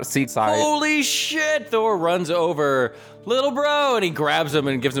Sigard. Holy shit! Thor runs over little bro, and he grabs him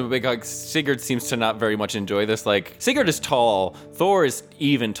and gives him a big hug. Sigurd seems to not very much enjoy this. Like, Sigurd is tall, Thor is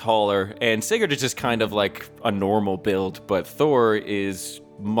even taller, and Sigurd is just kind of like a normal build, but Thor is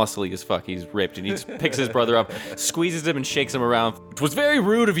muscly as fuck. He's ripped, and he just picks his brother up, squeezes him, and shakes him around. "It was very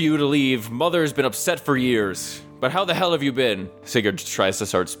rude of you to leave. Mother's been upset for years. But how the hell have you been?" Sigurd tries to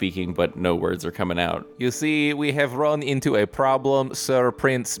start speaking, but no words are coming out. You see, we have run into a problem, Sir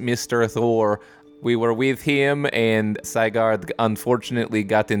Prince Mr. Thor. We were with him, and Sigurd unfortunately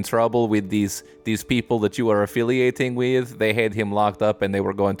got in trouble with these people that you are affiliating with. They had him locked up, and they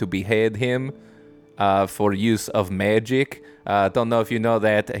were going to behead him for use of magic. Don't know if you know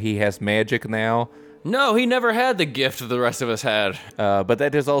that he has magic now. No, he never had the gift that the rest of us had. But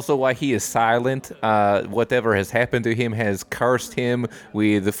that is also why he is silent. Whatever has happened to him has cursed him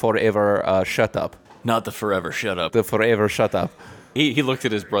with forever shut up. Not the forever shut up. The forever shut up. He looked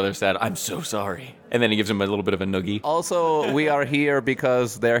at his brother, said, "I'm so sorry." And then he gives him a little bit of a noogie. Also, we are here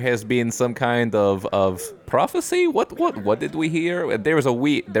because there has been some kind of prophecy. What did we hear? There was a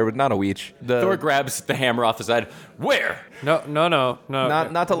witch. There was not a witch. Thor grabs the hammer off the side. "Where?" No.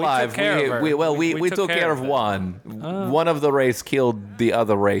 Not alive. We took care of one. One of the wraiths killed the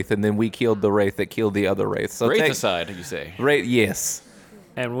other wraith, and then we killed the wraith that killed the other wraith. So Wraithicide, you say. Yes.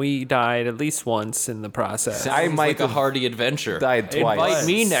 And we died at least once in the process. I Sounds might like a have hardy adventure. died twice. Invite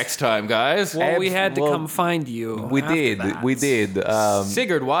me next time, guys. Well, we had to well, come find you. We after did. that. We did.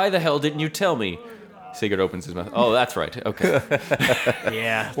 Sigurd, why the hell didn't you tell me? Sigurd opens his mouth. Oh, that's right. Okay.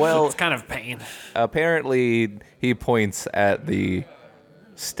 Yeah. Well- it's kind of pain. Apparently, he points at the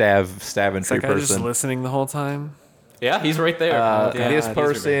Staventry It's like I was just person. listening the whole time. Yeah, he's right there. This he's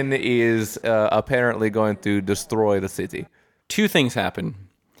person is apparently going to destroy the city. two things happen.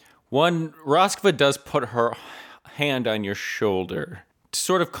 One, Roskva does put her hand on your shoulder,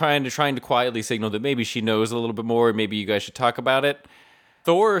 sort of trying to quietly signal that maybe she knows a little bit more, maybe you guys should talk about it.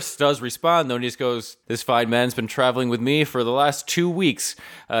 Thor does respond, though, and he just goes, "This fine man's been traveling with me for the last 2 weeks.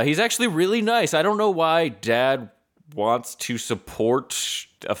 He's actually really nice. I don't know why Dad wants to support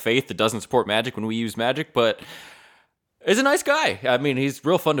a faith that doesn't support magic when we use magic, but he's a nice guy. I mean, he's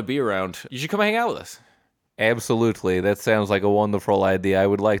real fun to be around. You should come hang out with us." Absolutely. That sounds like a wonderful idea. I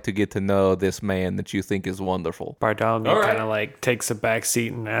would like to get to know this man that you think is wonderful. Bartholomew All right. kind of like takes a back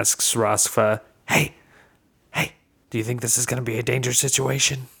seat and asks Roskva, hey, do you think this is going to be a dangerous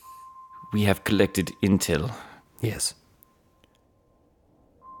situation? We have collected intel. Yes.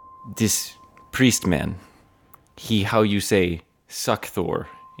 This priest man, he, how you say, suck Thor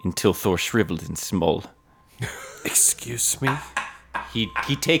until Thor shriveled and small. Excuse me?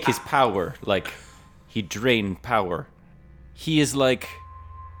 He take his power, like, he drain power. He is like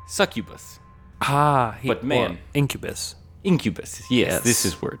succubus. But man. Incubus. Incubus, yes, this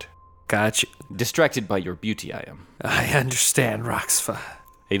is word. Gotcha. Distracted by your beauty, I am. I understand, Roskva.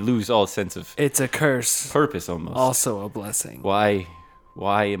 I lose all sense of It's a curse. purpose almost. Also a blessing. Why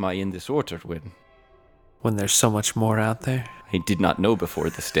am I in this order when When there's so much more out there. I did not know before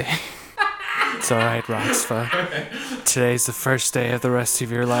this day? It's alright, Roskva. Today's the first day of the rest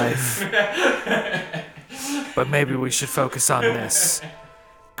of your life. But maybe we should focus on this.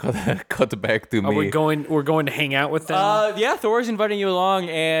 Cut back to Are me. we're going to hang out with them? Yeah, Thor's inviting you along,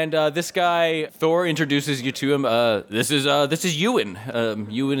 and this guy, Thor introduces you to him. This is Ewan.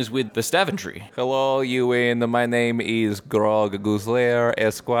 Ewan is with the Staventry. Hello, Ewan. My name is Grog Guzlair,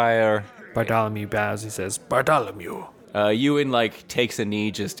 Esquire. Bartholomew bows. He says, Bartholomew. Ewan, like, takes a knee,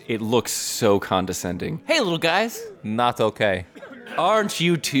 it looks so condescending. Hey, little guys. Not okay. Aren't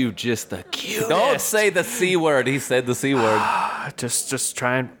you two just the cutest? Don't say the C word. He said the C word. Just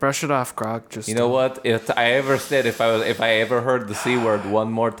try and brush it off, Grog. Just You know what? If I ever heard the C word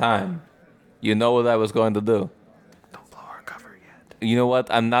one more time, you know what I was going to do. Don't blow our cover yet. You know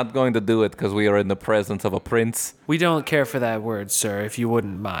what? I'm not going to do it because we are in the presence of a prince. We don't care for that word, sir, if you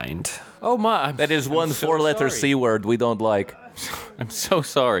wouldn't mind. Oh, my. That is one so four-letter sorry. C word we don't like. I'm so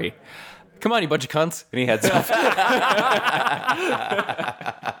sorry. Come on, you bunch of cunts. And he heads off.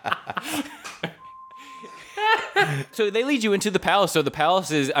 So they lead you into the palace. So the palace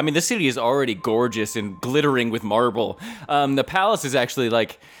is, I mean, the city is already gorgeous and glittering with marble. The palace is actually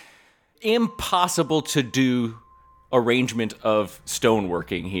like impossible to do arrangement of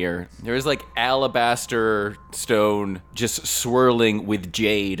stoneworking here. There's like alabaster stone just swirling with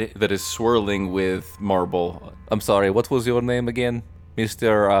jade that is swirling with marble. I'm sorry, what was your name again?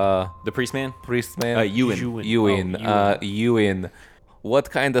 Mr. The priest man? Priestman? Ewan. Ewan. Oh, Ewan. What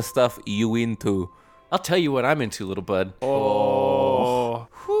kind of stuff you into? I'll tell you what I'm into, little bud. Oh.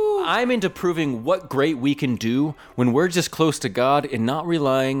 I'm into proving what great we can do when we're just close to God and not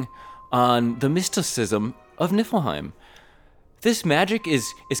relying on the mysticism of Niflheim. This magic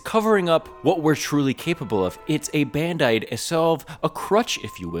is covering up what we're truly capable of. It's a band-aid, a salve, a crutch,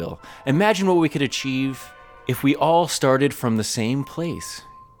 if you will. Imagine what we could achieve if we all started from the same place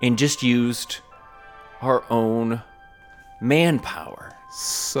and just used our own manpower.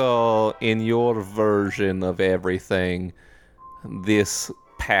 So, in your version of everything, this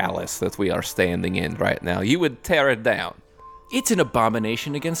palace that we are standing in right now, you would tear it down. It's an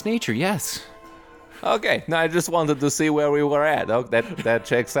abomination against nature, yes. Okay, no, I just wanted to see where we were at. Oh, that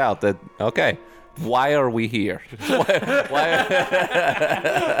checks out. Okay. Why are we here? Why?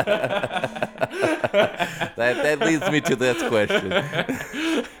 That leads me to that question.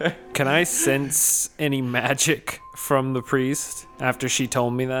 Can I sense any magic from the priest after she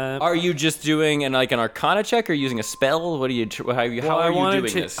told me that? Are you just doing an Arcana check or using a spell? What are you? How are you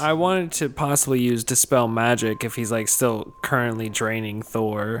doing this? I wanted to possibly use Dispel Magic if he's like still currently draining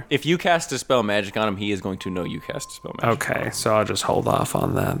Thor. If you cast a spell magic on him, he is going to know you cast a spell magic. Okay, so I'll just hold off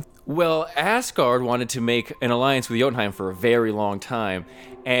on that. Well, Asgard wanted to make an alliance with Jotunheim for a very long time,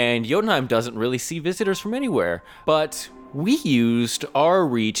 and Jotunheim doesn't really see visitors from anywhere. But we used our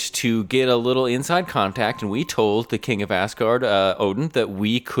reach to get a little inside contact, and we told the king of Asgard, Odin, that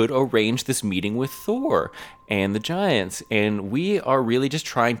we could arrange this meeting with Thor and the giants. And we are really just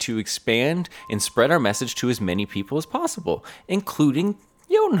trying to expand and spread our message to as many people as possible, including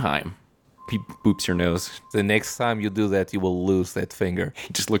Jotunheim. He boops your nose. The next time you do that, you will lose that finger.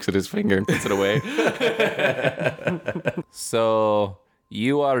 He just looks at his finger and puts it away. So,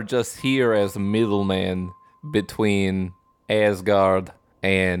 you are just here as a middleman between Asgard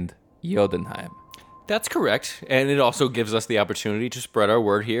and Jotunheim. That's correct. And it also gives us the opportunity to spread our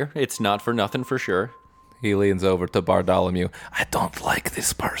word here. It's not for nothing for sure. He leans over to Bartholomew. I don't like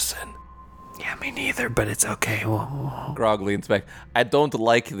this person. Yeah, me neither, but it's okay. Grog leans back. I don't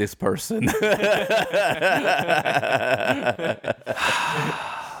like this person. To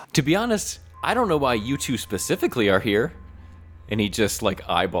be honest, I don't know why you two specifically are here. And he just, like,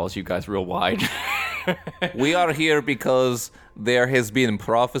 eyeballs you guys real wide. We are here because there has been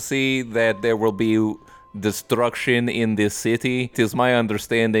prophecy that there will be destruction in this city. It is my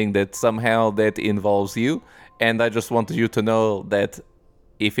understanding that somehow that involves you, and I just wanted you to know that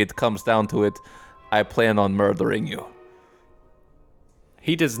if it comes down to it, I plan on murdering you.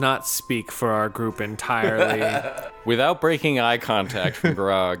 He does not speak for our group entirely. Without breaking eye contact from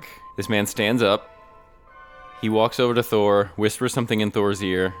Grog, this man stands up. He walks over to Thor, whispers something in Thor's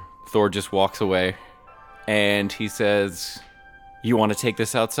ear. Thor just walks away. And he says, you want to take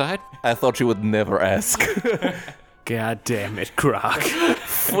this outside? I thought you would never ask. God damn it, Grog.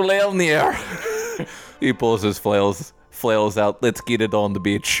 Flailnir. He pulls his flails out. Let's get it on the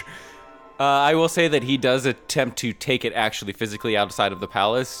beach. I will say that he does attempt to take it actually physically outside of the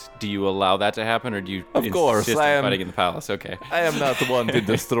palace. Do you allow that to happen, or do you course, insist on fighting in the palace? Okay. I am not one to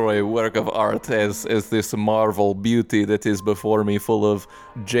destroy work of art as this marvel beauty that is before me full of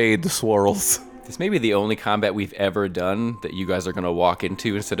jade swirls. This may be the only combat we've ever done that you guys are going to walk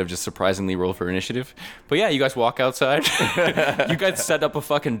into instead of just surprisingly roll for initiative. But yeah, you guys walk outside. You guys set up a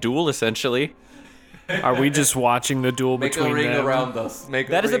fucking duel, essentially. Are we just watching the duel between them? Make a ring around us.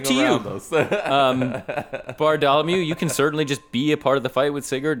 That is up to you. Bartholomew, you can certainly just be a part of the fight with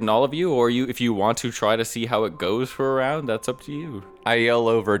Sigurd and all of you, or if you want to try to see how it goes for a round, that's up to you. I yell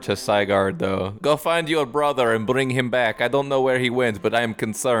over to Sigurd, though. Go find your brother and bring him back. I don't know where he went, but I am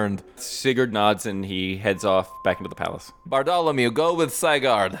concerned. Sigurd nods and he heads off back into the palace. Bartholomew, go with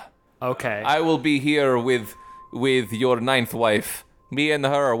Sigurd. Okay. I will be here with your ninth wife. Me and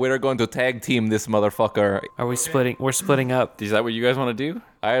her, we're going to tag team this motherfucker. Are we splitting? We're splitting up. Is that what you guys want to do?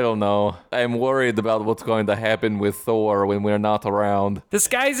 I don't know. I'm worried about what's going to happen with Thor when we're not around. This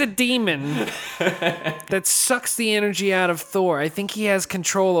guy's a demon that sucks the energy out of Thor. I think he has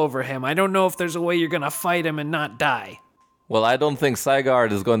control over him. I don't know if there's a way you're going to fight him and not die. Well, I don't think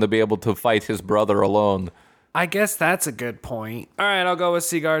Sigurd is going to be able to fight his brother alone. I guess that's a good point. All right, I'll go with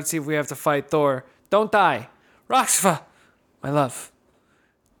Sigurd, see if we have to fight Thor. Don't die. Roxva, my love.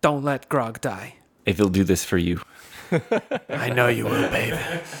 Don't let Grog die. If he'll do this for you. I know you will, babe.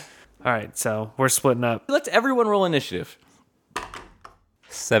 All right, so we're splitting up. Let's everyone roll initiative.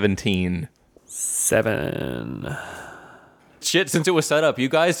 17. 7. Shit, since it was set up, you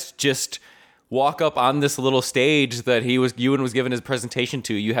guys just walk up on this little stage that Ewan was given his presentation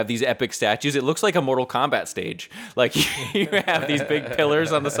to. You have these epic statues. It looks like a Mortal Kombat stage. Like, you have these big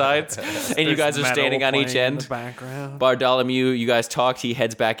pillars on the sides, and you guys are standing on each end. Bartholomew, you guys talked. He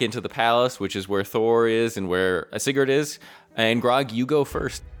heads back into the palace, which is where Thor is and where Sigurd is. And Grog, you go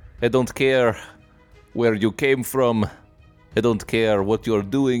first. I don't care where you came from. I don't care what you're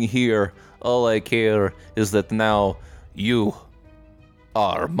doing here. All I care is that now you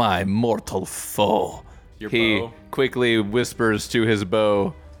are my mortal foe. He quickly whispers to his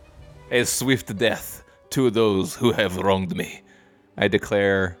bow, a swift death to those who have wronged me. I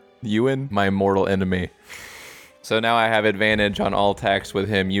declare Ewan my mortal enemy. So now I have advantage on all attacks with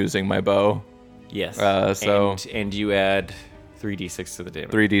him using my bow. Yes. And you add 3d6 to the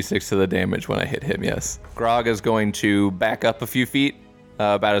damage. 3d6 to the damage when I hit him, yes. Grog is going to back up a few feet,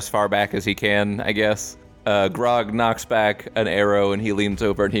 about as far back as he can, I guess. Grog knocks back an arrow and he leans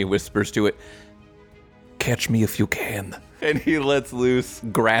over and he whispers to it, catch me if you can. And he lets loose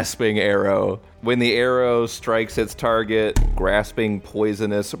grasping arrow. When the arrow strikes its target, grasping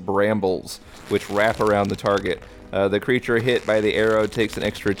poisonous brambles, which wrap around the target. The creature hit by the arrow takes an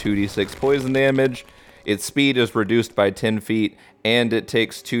extra 2d6 poison damage. Its speed is reduced by 10 feet, and it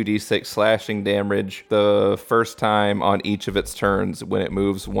takes 2d6 slashing damage the first time on each of its turns when it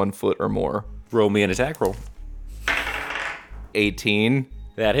moves 1 foot or more. Roll me an attack roll. 18.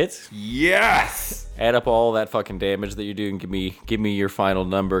 That hits. Yes! Add up all that fucking damage that you're doing. Give me your final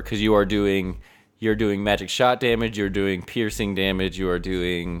number, because you're doing magic shot damage, you're doing piercing damage, you are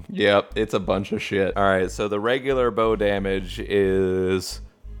doing... Yep, it's a bunch of shit. All right, so the regular bow damage is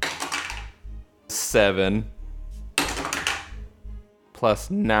 7 plus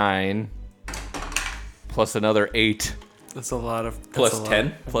 9 plus another 8. That's a lot of... Plus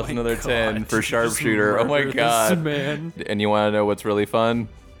 10? Plus another 10 for sharpshooter. Oh my god. Man. And you want to know what's really fun?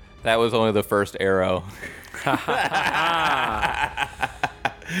 That was only the first arrow.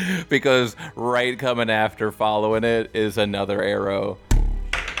 Because right coming after following it is another arrow.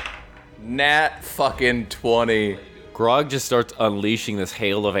 Nat fucking 20. Grog just starts unleashing this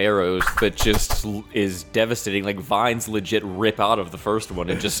hail of arrows that just is devastating. Like vines legit rip out of the first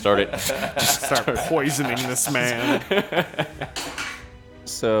one and just start poisoning this man.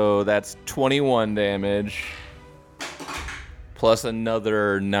 So that's 21 damage. Plus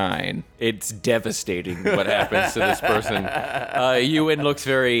another 9. It's devastating what happens to this person. Ewan looks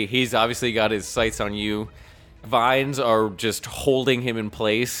he's obviously got his sights on you. Vines are just holding him in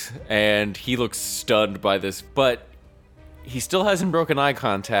place, and he looks stunned by this, but he still hasn't broken eye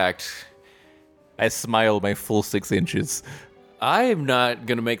contact. I smile my full 6 inches. I am not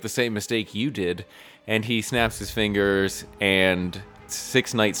going to make the same mistake you did. And he snaps his fingers, and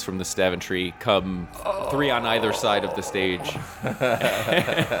 6 knights from the Staventry come, 3 on either side of the stage.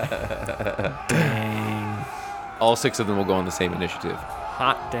 Dang. All 6 of them will go on the same initiative.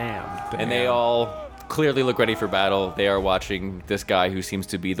 Hot damn. And they all clearly look ready for battle. They are watching this guy who seems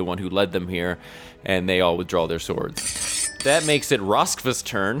to be the one who led them here, and they all withdraw their swords. That makes it Roskva's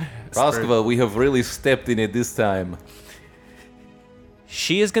turn. Roskva, we have really stepped in it this time.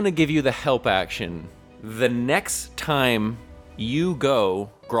 She is going to give you the help action. The next time you go,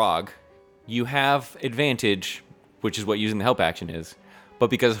 Grog, you have advantage, which is what using the help action is.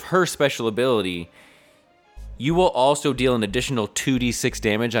 But because of her special ability, you will also deal an additional 2d6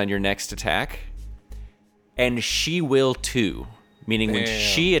 damage on your next attack. And she will too. Meaning when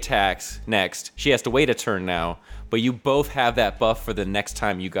she attacks next, she has to wait a turn now. But you both have that buff for the next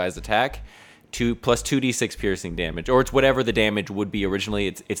time you guys attack. Plus 2d6 piercing damage. Or it's whatever the damage would be originally.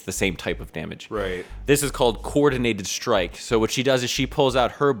 It's the same type of damage. Right. This is called coordinated strike. So what she does is she pulls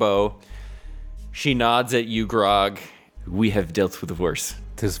out her bow. She nods at you, Grog. We have dealt with worse.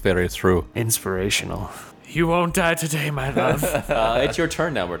 Tis very true. Inspirational. You won't die today, my love. It's your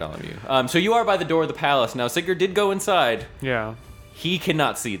turn now, Bartholomew. So you are by the door of the palace. Now, Sigurd did go inside. Yeah. He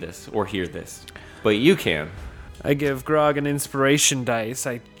cannot see this or hear this. But you can. I give Grog an inspiration dice.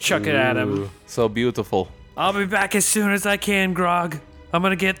 I chuck it at him. So beautiful. I'll be back as soon as I can, Grog. I'm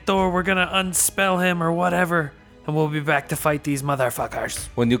gonna get Thor. We're gonna unspell him or whatever. And we'll be back to fight these motherfuckers.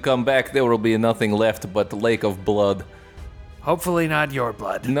 When you come back, there will be nothing left but the lake of blood. Hopefully not your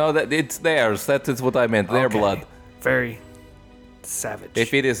blood. No, that it's theirs. That is what I meant. Their Okay. blood. Very savage.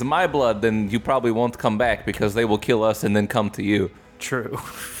 If it is my blood, then you probably won't come back because they will kill us and then come to you. True.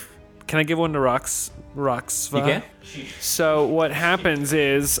 Can I give one to Roxva? You can? So what happens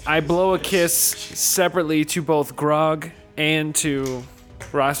is I blow a kiss separately to both Grog and to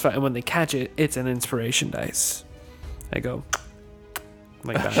Roxva, and when they catch it, it's an inspiration dice. I go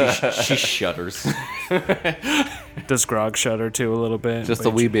like that. She shudders. Does Grog shudder too a little bit? Just a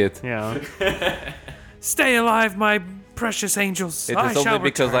wee bit. Yeah. Stay alive, my precious angels. It I is shall only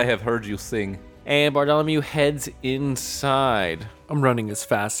because return. I have heard you sing. And Bartholomew heads inside. I'm running as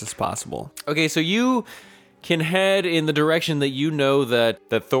fast as possible. Okay, so you can head in the direction that you know that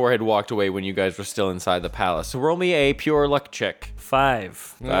Thor had walked away when you guys were still inside the palace. So roll me a pure luck check.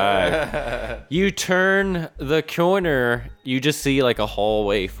 5. You turn the corner, you just see like a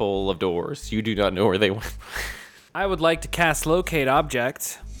hallway full of doors. You do not know where they went. I would like to cast Locate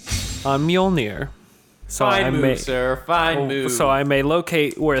Object on Mjolnir. So Fine move, sir. Fine move. So I may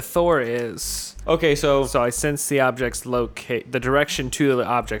locate where Thor is. Okay, so So I sense the object's the direction to the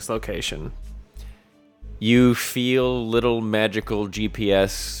object's location. you feel little magical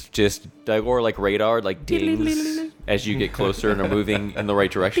GPS just or like radar like dings as you get closer and are moving in the right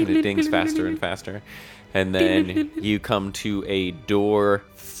direction. It dings faster and faster. And then you come to a door.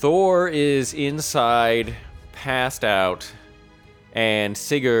 Thor is inside, passed out, and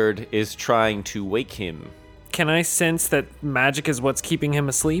Sigurd is trying to wake him. Can I sense that magic is what's keeping him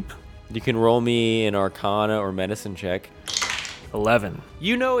asleep? You can roll me an Arcana or Medicine check. 11.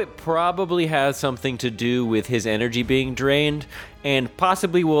 You know it probably has something to do with his energy being drained, and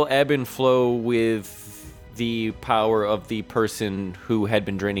possibly will ebb and flow with the power of the person who had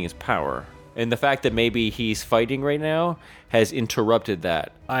been draining his power. And the fact that maybe he's fighting right now has interrupted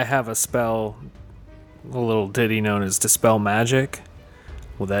that. I have a spell, a little ditty known as Dispel Magic.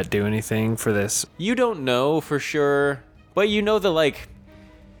 Will that do anything for this? You don't know for sure, but you know that, like,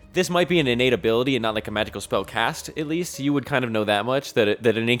 this might be an innate ability and not like a magical spell cast, at least. You would kind of know that much, that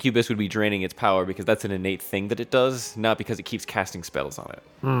an incubus would be draining its power because that's an innate thing that it does, not because it keeps casting spells on it.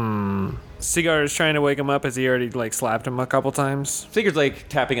 Sigurd is trying to wake him up as he already, like, slapped him a couple times. Sigurd's, like,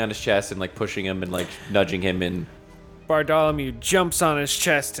 tapping on his chest and, like, pushing him and, like, nudging him and... Bartholomew jumps on his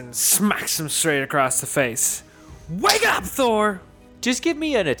chest and smacks him straight across the face. Wake up, Thor! Just give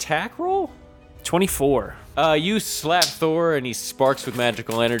me an attack roll? 24. You slap Thor and he sparks with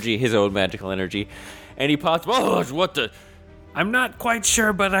magical energy, his own magical energy, and he pops. Oh, what the? I'm not quite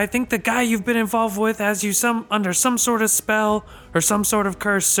sure, but I think the guy you've been involved with has you under some sort of spell or some sort of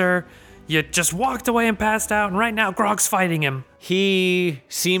curse, sir. You just walked away and passed out, and right now Grog's fighting him. He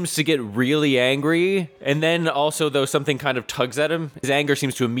seems to get really angry, and then also, though something kind of tugs at him, his anger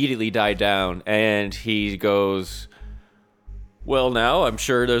seems to immediately die down, and he goes, well, now, I'm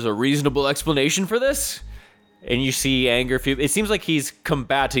sure there's a reasonable explanation for this. And you see anger. It seems like he's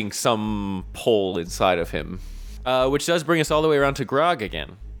combating some pull inside of him. Which does bring us all the way around to Grog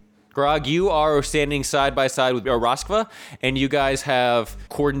again. Grog, you are standing side by side with Roskva, and you guys have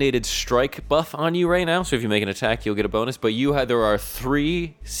coordinated strike buff on you right now. So if you make an attack, you'll get a bonus. But there are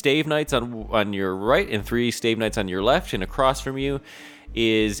 3 stave knights on your right and 3 stave knights on your left, and across from you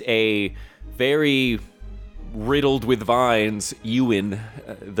is a very riddled with vines Ewan,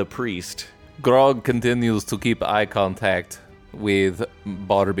 the priest. Grog continues to keep eye contact with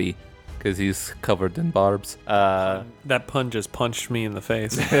Barbie because he's covered in barbs. That pun just punched me in the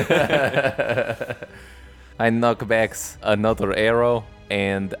face. I knock back another arrow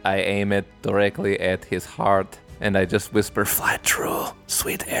and I aim it directly at his heart, and I just whisper, "Fly true,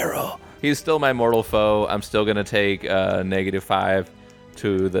 sweet arrow." He's still my mortal foe. I'm still gonna take -5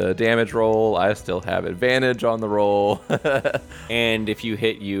 to the damage roll. I still have advantage on the roll. And if you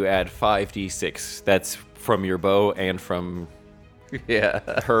hit, you add 5d6. That's from your bow and from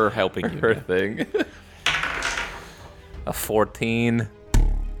her helping you. Her thing. A 14.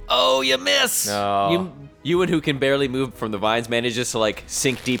 Oh, you miss! No. Ewan, who can barely move from the vines, manages to like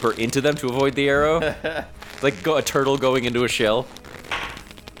sink deeper into them to avoid the arrow. Like a turtle going into a shell.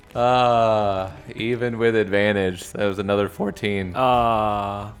 Even with advantage, that was another 14.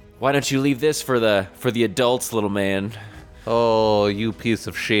 Why don't you leave this for the adults, little man? Oh, you piece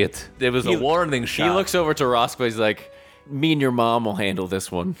of shit. It was a warning shot. He looks over to Roscoe. He's like, me and your mom will handle this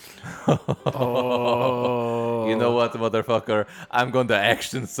one. Oh. You know what, motherfucker? I'm going to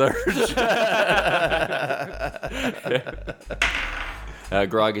action surge.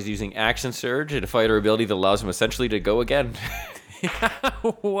 Grog is using action surge, a fighter ability that allows him essentially to go again.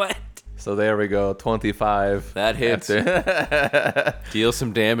 What? So there we go, 25. That hits. Deal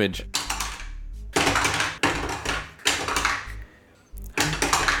some damage.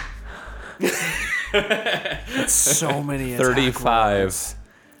 That's so many attack 35 rolls.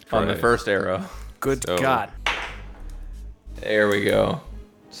 on the first arrow. Good So- God. There we go.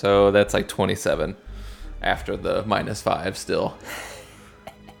 So that's like 27 after the -5 still.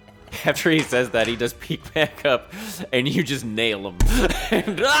 After he says that, he does peek back up, and you just nail him.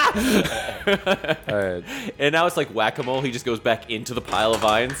 and, All right. and now it's like whack-a-mole. He just goes back into the pile of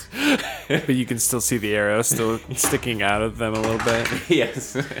vines. But you can still see the arrow still sticking out of them a little bit.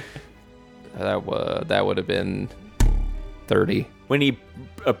 Yes. That would have been 30. When he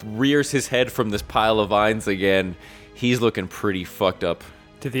rears his head from this pile of vines again, he's looking pretty fucked up.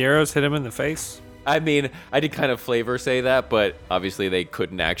 Did the arrows hit him in the face? I mean, I did kind of flavor say that, but obviously they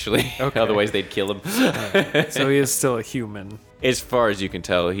couldn't actually. Okay. Otherwise, they'd kill him. So he is still a human. As far as you can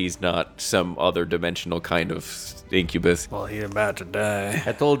tell, he's not some other dimensional kind of incubus. Well, he's about to die.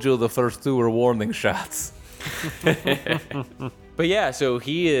 I told you the first 2 were warning shots. But yeah, so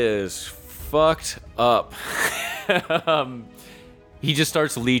he is fucked up. He just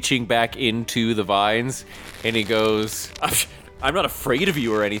starts leeching back into the vines, and he goes, I'm not afraid of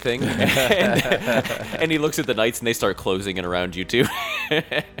you or anything. and he looks at the knights, and they start closing in around you too.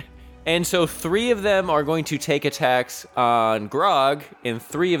 And so 3 of them are going to take attacks on Grog, and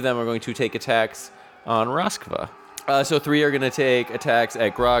 3 of them are going to take attacks on Roskva. So 3 are going to take attacks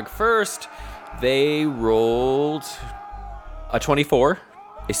at Grog first. They rolled a 24,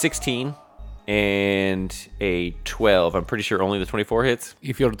 a 16, and a 12. I'm pretty sure only the 24 hits.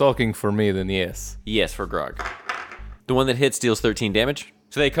 If you're talking for me, then yes. Yes, for Grog. The one that hits deals 13 damage.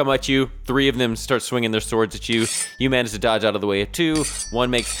 So they come at you. 3 of them start swinging their swords at you. You manage to dodge out of the way at 2. 1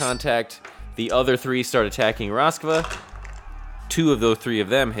 makes contact. The other 3 start attacking Roskva. 2 of those 3 of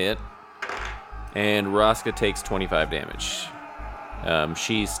them hit. And Roskva takes 25 damage.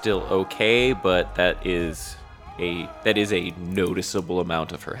 She's still okay, but that is a noticeable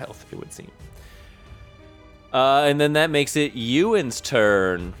amount of her health, it would seem. And then that makes it Ewan's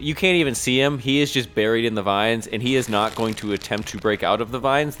turn. You can't even see him. He is just buried in the vines, and he is not going to attempt to break out of the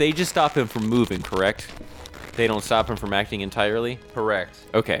vines. They just stop him from moving, correct? They don't stop him from acting entirely? Correct.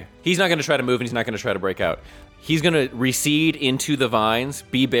 Okay. He's not going to try to move, and he's not going to try to break out. He's going to recede into the vines,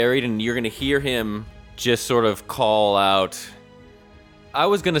 be buried, and you're going to hear him just sort of call out, I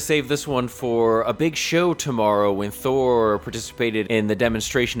was going to save this one for a big show tomorrow when Thor participated in the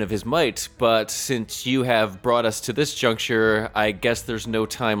demonstration of his might, but since you have brought us to this juncture, I guess there's no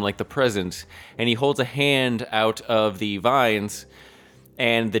time like the present. And he holds a hand out of the vines,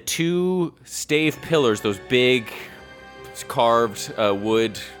 and the two stave pillars, those big carved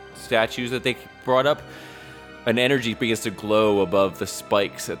wood statues that they brought up, an energy begins to glow above the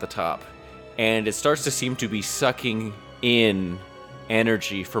spikes at the top. And it starts to seem to be sucking in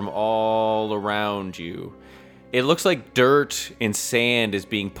energy from all around you. It looks like dirt and sand is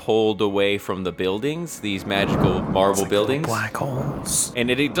being pulled away from the buildings, these magical marble buildings. Black holes.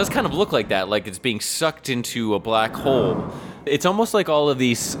 And it does kind of look like that, like it's being sucked into a black hole. It's almost like all of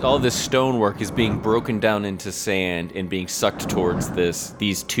this stonework is being broken down into sand and being sucked towards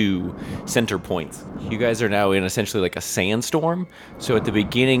these two center points. You guys are now in essentially like a sandstorm. So at the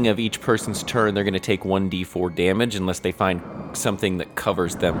beginning of each person's turn, they're going to take 1d4 damage unless they find something that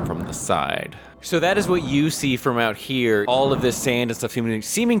covers them from the side. So that is what you see from out here. All of this sand and stuff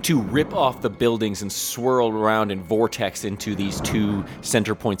seeming to rip off the buildings and swirl around and vortex into these two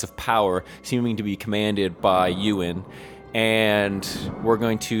center points of power, seeming to be commanded by Ewan. And we're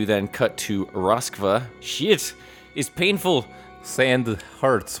going to then cut to Roskva. Shit, it's painful. Sand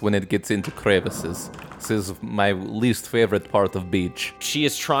hurts when it gets into crevices. This is my least favorite part of beach. She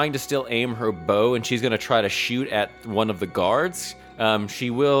is trying to still aim her bow, and she's going to try to shoot at one of the guards. She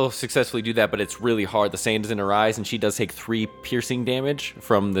will successfully do that, but it's really hard. The sand is in her eyes, and she does take 3 piercing damage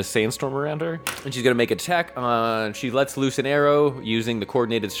from the sandstorm around her. And she's going to make an attack on... She lets loose an arrow using the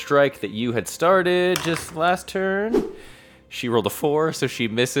coordinated strike that you had started just last turn. She rolled a 4, so she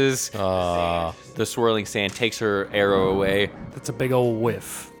misses. The swirling sand takes her arrow away. That's a big old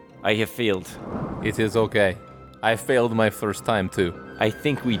whiff. I have failed. It is okay. I failed my first time too. I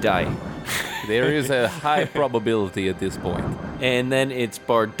think we die. There is a high probability at this point. And then it's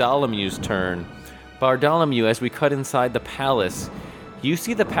Bartholomew's turn. Bartholomew, as we cut inside the palace, you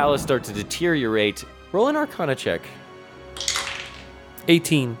see the palace start to deteriorate. Roll an Arcana check.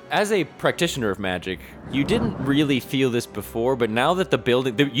 18. As a practitioner of magic, you didn't really feel this before, but now that the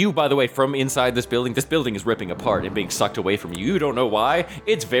building... You, by the way, from inside this building is ripping apart and being sucked away from you. You don't know why.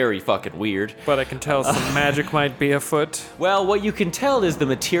 It's very fucking weird. But I can tell some magic might be afoot. Well, what you can tell is the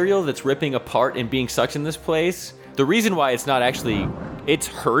material that's ripping apart and being sucked in this place. The reason why it's not actually... It's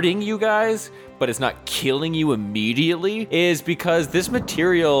hurting you guys, but it's not killing you immediately, is because this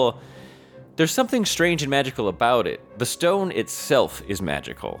material... There's something strange and magical about it. The stone itself is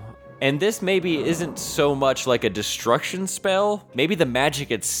magical. And this maybe isn't so much like a destruction spell. Maybe the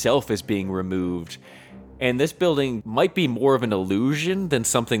magic itself is being removed. And this building might be more of an illusion than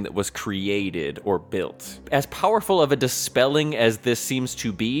something that was created or built. As powerful of a dispelling as this seems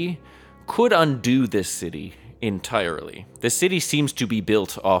to be, could undo this city entirely. The city seems to be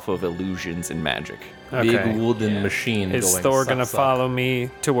built off of illusions and magic. Okay. Big wooden machine. Is going Thor gonna suck. follow me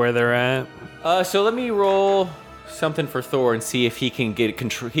to where they're at? So let me roll something for Thor and see if he can get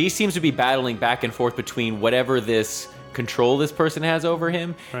control. He seems to be battling back and forth between whatever this control this person has over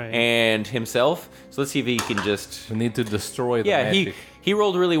him and himself. So let's see if he can just... We need to destroy the magic. He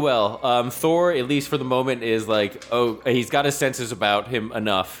rolled really well. Thor, at least for the moment, is like, he's got his senses about him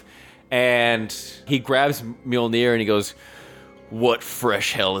enough. And he grabs Mjolnir and he goes, "What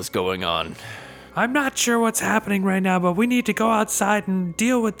fresh hell is going on?" I'm not sure what's happening right now, but we need to go outside and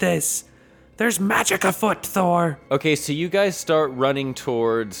deal with this. There's magic afoot, Thor. Okay, so you guys start running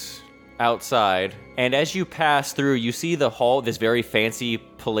towards outside, and as you pass through, you see the hall, this very fancy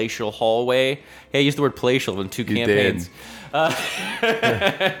palatial hallway. Hey, I used the word palatial in 2 campaigns.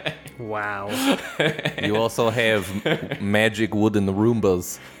 Wow. You also have magic wooden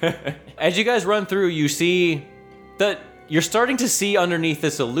Roombas. As you guys run through, you see that you're starting to see underneath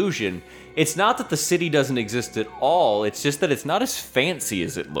this illusion. It's not that the city doesn't exist at all, it's just that it's not as fancy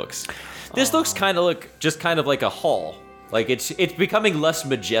as it looks. This looks kind of like a hall. Like it's becoming less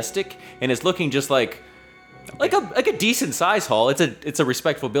majestic, and it's looking just like a decent size hall. It's a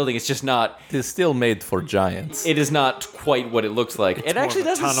respectful building. It's just not. It's still made for giants. It is not quite what it looks like. It actually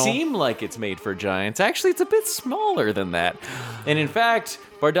more of a doesn't tunnel. seem like it's made for giants. Actually, it's a bit smaller than that. And in fact,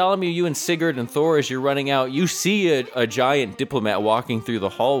 Bartholomew, you and Sigurd and Thor, as you're running out, you see a giant diplomat walking through the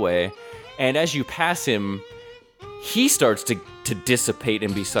hallway, and as you pass him, he starts to dissipate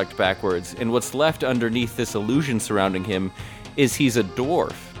and be sucked backwards. And what's left underneath this illusion surrounding him is he's a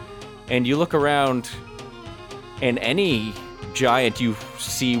dwarf. And you look around, and any giant you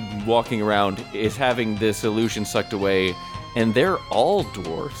see walking around is having this illusion sucked away, and they're all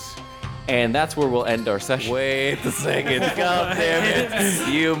dwarfs. And that's where we'll end our session. Wait a second. God damn it.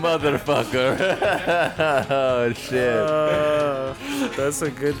 You motherfucker. Oh, shit. That's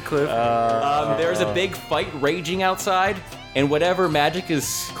a good clip. There's a big fight raging outside, and whatever magic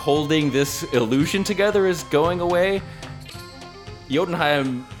is holding this illusion together is going away.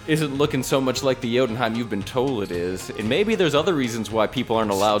 Jotunheim isn't looking so much like the Jotunheim you've been told it is, and maybe there's other reasons why people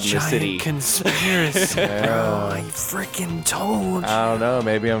aren't allowed in the city. Conspiracy. Bro, I freaking told you. I don't know.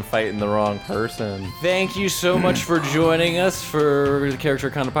 Maybe I'm fighting the wrong person. Thank you so much for joining us for the Character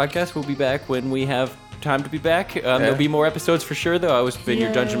Arcana podcast. We'll be back when we have time to be back. There'll be more episodes for sure, though. I was been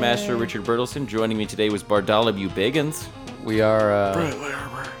your Dungeon Master, Richard Bertelson. Joining me today was Bartholomew Biggins. We are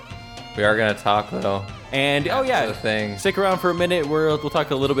going to talk, though. And, oh yeah, the thing. Stick around for a minute. We'll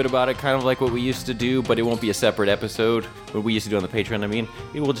talk a little bit about it, kind of like what we used to do, but it won't be a separate episode. What we used to do on the Patreon, I mean.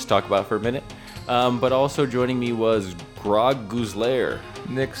 We'll just talk about it for a minute. But also joining me was Grog Guzlair.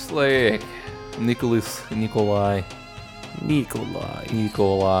 Nick Slake. Nikolaj.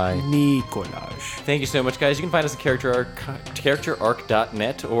 Thank you so much, guys. You can find us at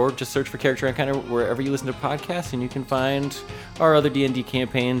characterarc.net, or just search for Character Arcana wherever you listen to podcasts, and you can find our other D&D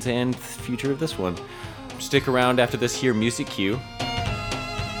campaigns and the future of this one. Stick around after this here music cue.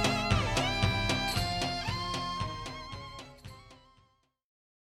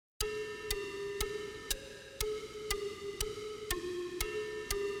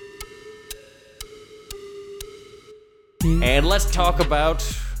 And let's talk about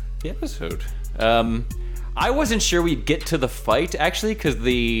the episode. I wasn't sure we'd get to the fight, actually, because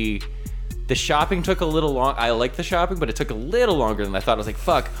the shopping took a little long. I liked the shopping, but it took a little longer than I thought. I was like,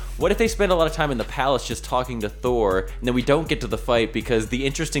 fuck, what if they spend a lot of time in the palace just talking to Thor, and then we don't get to the fight, because the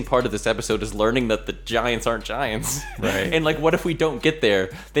interesting part of this episode is learning that the giants aren't giants. Right. And, like, what if we don't get there?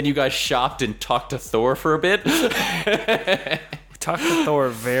 Then you guys shopped and talked to Thor for a bit? Talk to Thor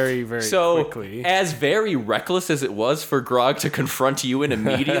very, very quickly. As very reckless as it was for Grog to confront you in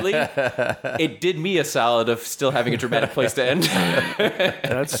immediately, it did me a solid of still having a dramatic place to end.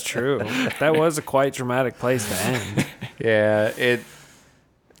 That's true. That was a quite dramatic place to end. Yeah,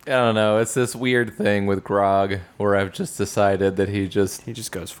 I don't know. It's this weird thing with Grog where I've just decided that he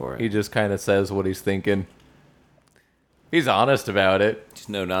just goes for it. He just kind of says what he's thinking. He's honest about it. Just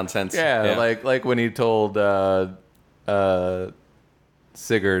no nonsense. Yeah. like when he told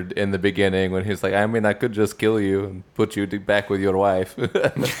Sigurd in the beginning when he's like, I mean, I could just kill you and put you back with your wife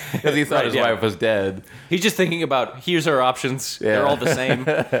because he thought his wife was dead. He's just thinking about, here's our options. Yeah. They're all the same.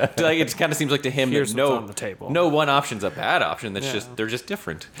 Like, it kind of seems like to him Here's that what's on the table. no one option's a bad option. That's Yeah. just, they're just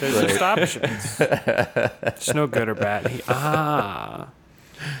different. There's just options. There's no good or bad.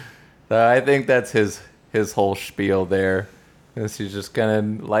 I think that's his whole spiel there. He's just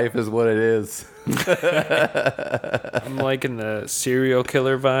kind of, life is what it is. I'm liking the serial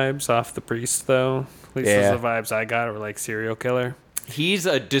killer vibes off the priest, though. At least those are the vibes I got were like serial killer. He's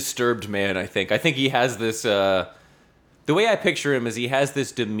a disturbed man, I think. I think he has this, the way I picture him is he has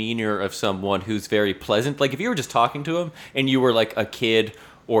this demeanor of someone who's very pleasant. Like, if you were just talking to him and you were like a kid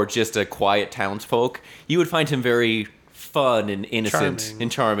or just a quiet townsfolk, you would find him very fun and innocent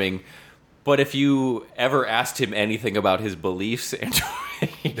and charming. But if you ever asked him anything about his beliefs,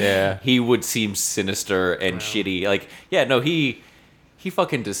 he would seem sinister and shitty. Like, he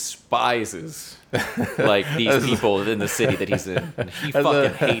fucking despises like these people in the city that he's in. And he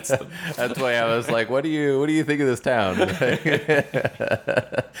fucking hates them. That's why I was like, what do you think of this town? Yeah,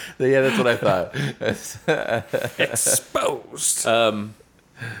 that's what I thought. Exposed.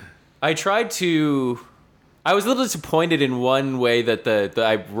 I was a little disappointed in one way that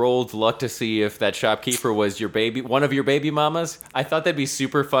I rolled luck to see if that shopkeeper was one of your baby mamas. I thought that'd be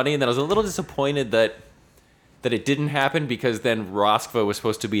super funny, and then I was a little disappointed that it didn't happen, because then Roskva was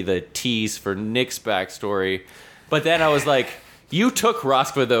supposed to be the tease for Nick's backstory. But then I was like, you took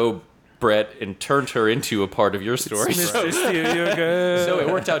Roskva, though, Brett, and turned her into a part of your story. So it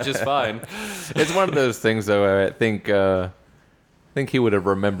worked out just fine. It's one of those things, though. I think he would have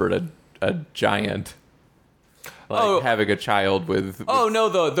remembered a giant. Having a child with... Oh, no,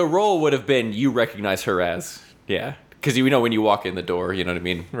 the role would have been you recognize her as. Yeah. Because when you walk in the door, you know what I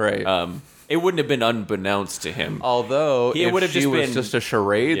mean? Right. It wouldn't have been unbeknownst to him. Although, it would have she was just a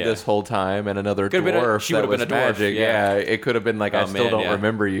charade this whole time, and another dwarf she would have been a dwarf, magic, it could have been like, I still don't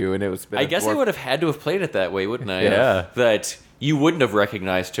remember you, and it was... I guess I would have had to have played it that way, wouldn't I? Yeah. That you wouldn't have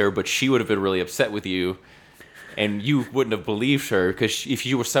recognized her, but she would have been really upset with you, and you wouldn't have believed her, because if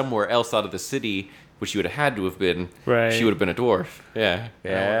you were somewhere else out of the city, which she would have had to have been, Right. she would have been a dwarf. Yeah.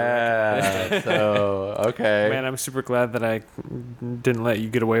 Yeah. So okay. Man, I'm super glad that I didn't let you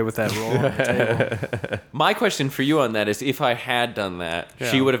get away with that roll on the table. My question for you on that is, if I had done that,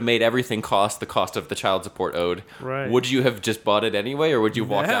 she Yeah. would have made everything cost the cost of the child support owed. Right. Would you have just bought it anyway, or would you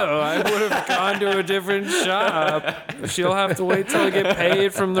walk out? No, I would have gone to a different shop. She'll have to wait till I get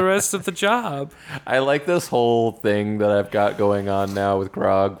paid from the rest of the job. I like this whole thing that I've got going on now with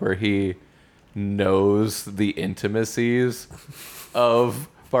Grog, where he knows the intimacies of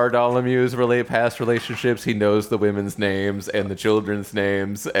Bartholomew's past relationships. He knows the women's names and the children's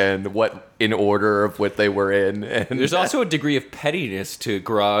names and what in order of what they were in. And There's also a degree of pettiness to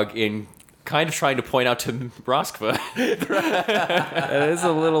Grog in kind of trying to point out to Roskva. That is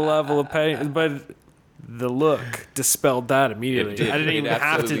a little level of pain, but the look dispelled that immediately. It did. I didn't It even have to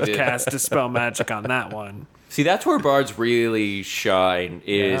absolutely did. cast Dispel Magic on that one. See, that's where bards really shine,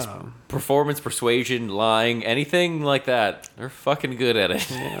 is Yeah. performance, persuasion, lying, anything like that. They're fucking good at it.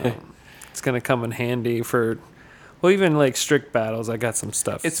 It's going to come in handy for, well, even like strict battles. I got some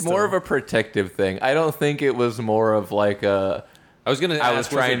stuff. it's more of a protective thing. I don't think it was more of like a... I was going to I was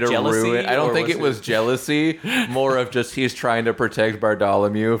trying to ruin it. I don't think it was jealousy. More of just he's trying to protect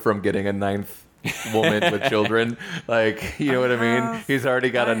Bartholomew from getting a ninth woman with children. Like, you know what I mean? He's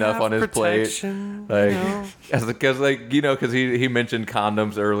already got enough on his plate. Like, because he mentioned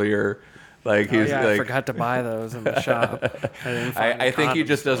condoms earlier. Like he's I like, forgot to buy those in the shop. I think he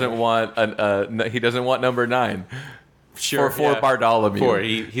just doesn't want he doesn't want number 9 Sure, for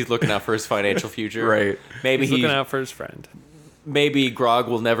Bartholomew. He's looking out for his financial future. Right. Maybe He's looking out for his friend. Maybe Grog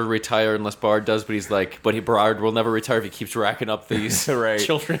will never retire unless Bard does, but he's like, Bard will never retire if he keeps racking up these Right.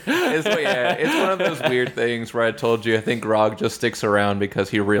 children. It's one of those weird things where I told you I think Grog just sticks around because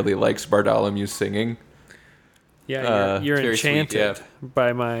he really likes Bartholomew singing. Yeah, you're very sweet, enchanted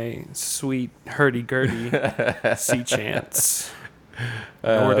by my sweet hurdy-gurdy sea chants.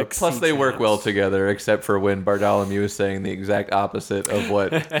 Nordic Plus, sea they work chants. well together, except for when Bartholomew is saying the exact opposite of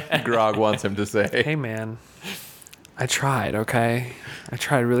what Grog wants him to say. Hey, man. I tried, okay? I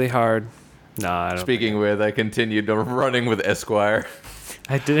tried really hard. No, I don't. Speaking with, I continued running with Esquire.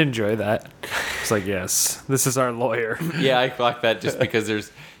 I did enjoy that. It's like, yes, this is our lawyer. Yeah, I like that just because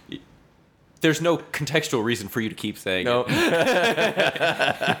there's no contextual reason for you to keep saying No,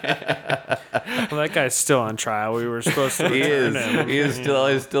 Well, that guy's still on trial. We were supposed to he return is. him. He is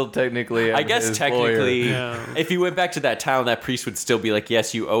still technically. I guess his technically, lawyer. Yeah. if you went back to that town, that priest would still be like,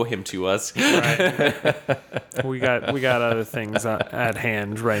 "Yes, you owe him to us." Right. We got other things at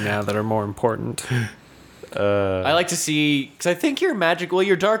hand right now that are more important. I like to see, because I think your magic, well,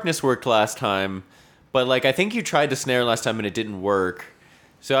 your darkness worked last time, but like I think you tried to snare last time and it didn't work.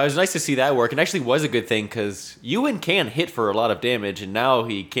 So it was nice to see that work, and actually was a good thing because Ewan can hit for a lot of damage, and now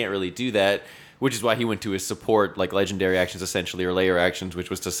he can't really do that, which is why he went to his support, like legendary actions essentially, or layer actions,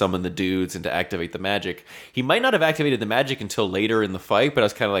 which was to summon the dudes and to activate the magic. He might not have activated the magic until later in the fight, but I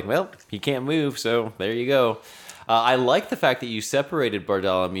was kind of like, well, he can't move, so there you go. I like the fact that you separated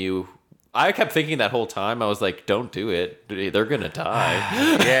Bartholomew. I kept thinking that whole time, I was like, don't do it. They're going to die.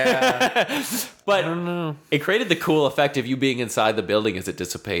 Yeah. But it created the cool effect of you being inside the building as it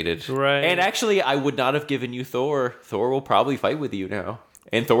dissipated. Right. And actually, I would not have given you Thor. Thor will probably fight with you now.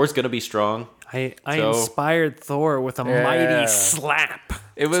 And Thor's going to be strong. I So- inspired Thor with a Yeah. mighty slap.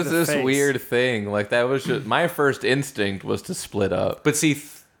 It was to the this face. weird thing. Like that was just my first instinct was to split up. But see,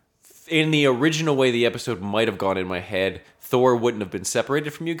 in the original way the episode might have gone in my head, Thor wouldn't have been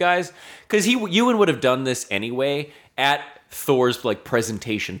separated from you guys. Because Ewan would have done this anyway at Thor's like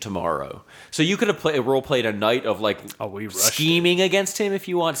presentation tomorrow. So you could have role played a night of like we rushed scheming against him if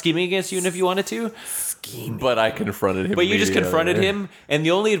you want, scheming against Ewan if you wanted to. But I confronted him. But you just immediately. confronted him, and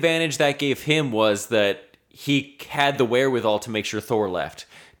the only advantage that gave him was that he had the wherewithal to make sure Thor left.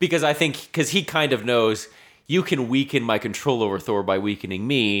 Because he kind of knows you can weaken my control over Thor by weakening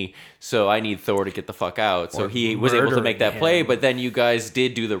me, so I need Thor to get the fuck out. So he was able to make that murdering play, him. but then you guys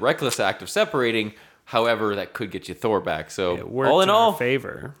did do the reckless act of separating. However, that could get you Thor back. So It worked all in our all,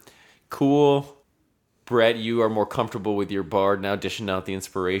 favor. cool. Brett, you are more comfortable with your bard now, dishing out the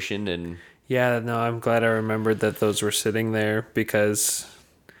inspiration and. Yeah, no, I'm glad I remembered that those were sitting there because.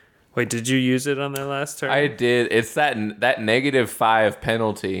 Wait, did you use it on their last turn? I did. It's that -5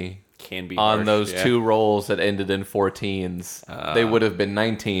 penalty Can be on harsh, those yeah. 2 rolls that ended in 14s. They would have been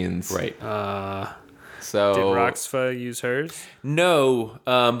 19s. Right. So Did Roxfa use hers? No,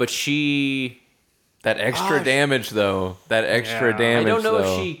 but she. that extra damage though. That extra Yeah. damage. I don't know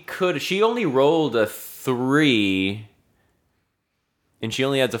though. if she could. She only rolled a 3, and she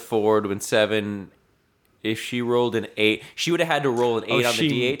only adds a 4 to 7. if she rolled an 8, she would have had to roll an 8 on the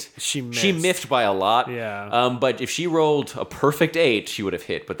D8. She She missed. miffed by a lot. Yeah. But if she rolled a perfect 8, she would have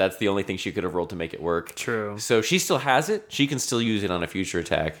hit. But that's the only thing she could have rolled to make it work. True. So she still has it. She can still use it on a future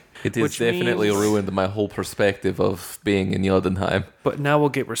attack. It has Which definitely means- ruined my whole perspective of being in Jotunheim. But now we'll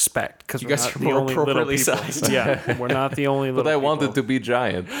get respect because You we're guys not are the more only little appropriately people. sized. Yeah, we're not the only little But I wanted people. to be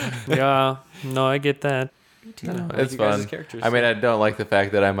giant. Yeah, no, I get that. It's you guys' fun. characters, I mean, I don't like the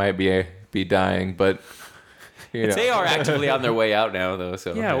fact that I might be dying, but you know. They are actively on their way out now, though.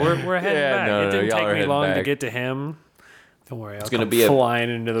 So Yeah, we're heading Yeah, back. no, It no, didn't y'all take are me heading long to back. get to him. Don't worry, I'll gonna come be a- flying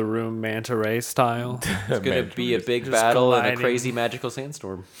into the room, manta ray style. it's going to be a big just battle and a gliding. crazy magical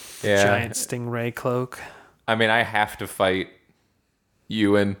sandstorm. Yeah. Giant stingray cloak. I mean, I have to fight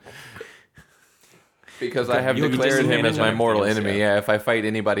Ewan because I have You'll get declared him disadvantage as my on mortal everything enemy. else, Yeah, if I fight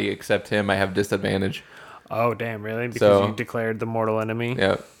anybody except him, I have disadvantage. Oh, damn, really? Because So- you declared the mortal enemy?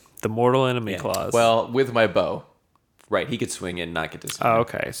 Yeah. The mortal enemy Yeah. clause. Well, with my bow, Right, he could swing and not get this. Oh,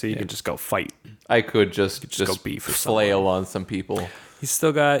 okay. So you can just go fight. I could just go beef or flail on some people. You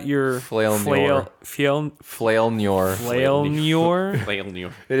still got your Flail flail Flailnyor. Flailnyor. Flail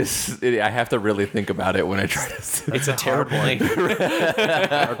you. I have to really think about it when I try to say It's a terrible name.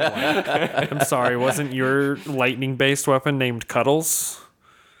 I'm sorry, wasn't your lightning based weapon named Cuddles?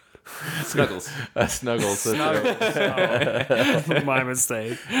 Snuggles. Snuggles. My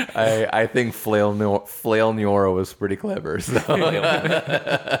mistake. I think Flailnyor was pretty clever. So.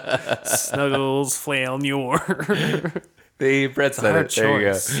 Snuggles Flailnyor. Brett said Hard it. There you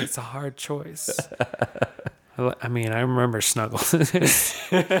go. choice. It's a hard choice. I mean, I remember Snuggles.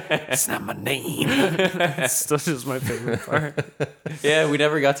 It's not my name. It's still just my favorite part. Yeah, we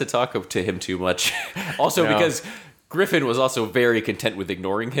never got to talk to him too much. Also, No. because Griffin was also very content with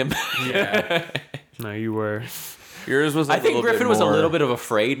ignoring him. Yeah. No, you were. Yours was. I think Griffin was a little bit of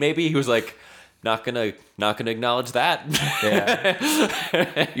afraid. Maybe he was like, not gonna acknowledge that.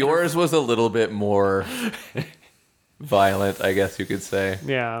 Yeah. Yours was a little bit more violent, I guess you could say.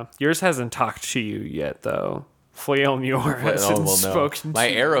 Yeah. Yours hasn't talked to you yet, though. Flailnyor hasn't spoken My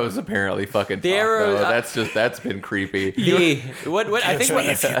to you. arrows apparently fucking. The talk, arrows- though. That's been creepy. What I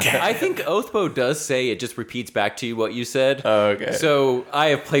think Oathbow does say it just repeats back to you what you said. Oh, okay. So I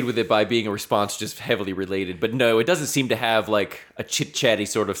have played with it by being a response just heavily related, but no, it doesn't seem to have like a chit chatty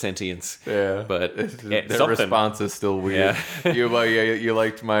sort of sentience. Yeah, But their something. response is still weird. Yeah. You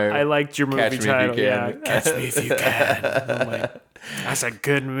liked my. I liked your movie Catch Me If You title. Can. Yeah, Catch Me If You Can. I'm like, that's a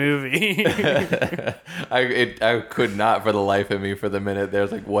good movie. I could not for the life of me for the minute.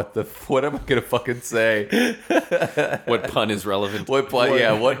 There's like, what am I gonna fucking say? What pun is relevant? What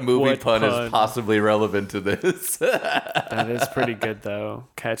movie what pun pun? is possibly relevant to this? That is pretty good, though.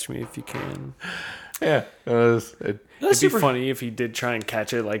 Catch Me If You Can. Yeah, It'd be funny if he did try and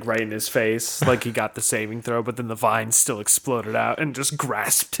catch it, like, right in his face, like he got the saving throw, but then the vine still exploded out and just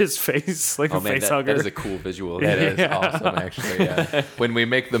grasped his face like Oh a man, face that hugger. is a cool visual. that is Yeah. awesome. Actually, yeah. When we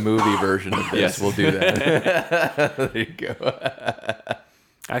make the movie version of this, Yes. we'll do that. There you go.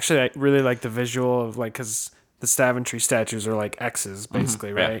 Actually, I really like the visual of, like, because the Staventry statues are like X's, basically,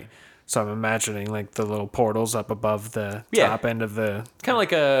 Yeah. right? So I'm imagining, like, the little portals up above the Yeah. top end of the... Kind of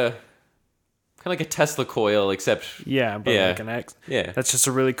like a Tesla coil, except Yeah, but Yeah. like an X. yeah. That's just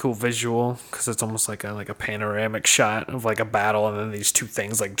a really cool visual because it's almost like a panoramic shot of like a battle, and then these two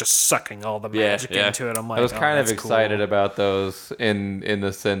things like just sucking all the Yeah, magic yeah. into it. I'm like, I was kind of that's excited cool. about those in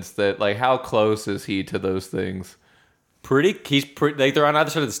the sense that like how close is he to those things? He's pretty. Like they're on either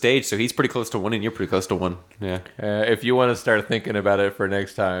side of the stage, so he's pretty close to one, and you're pretty close to one. Yeah, If you want to start thinking about it for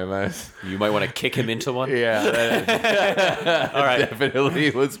next time, you might want to kick him into one. yeah, that All right,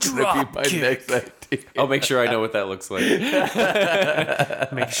 definitely was going to Drop be my kick. next idea. I'll make sure I know what that looks like.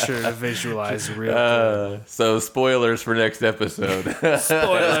 Make sure to visualize real quick. So spoilers for next episode. It's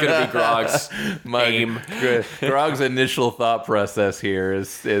gonna be Grog's My aim. Grog's initial thought process here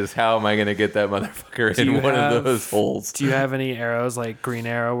is how am I going to get that motherfucker you in one of have- those holes? Do you have any arrows like Green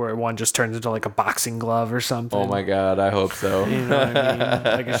Arrow where one just turns into like a boxing glove or something? Oh my god, I hope so. You know what I mean?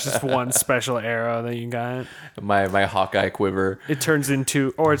 Like it's just one special arrow that you got. My Hawkeye quiver. It turns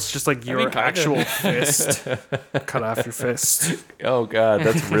into, or it's just like your mean, kinda. actual fist. Cut off your fist. Oh god,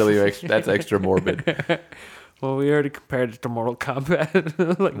 that's really that's extra morbid. Well, we already compared it to Mortal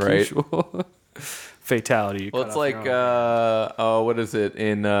Kombat, like Right. usual. Fatality. You Well, cut it's off like your arm. what is it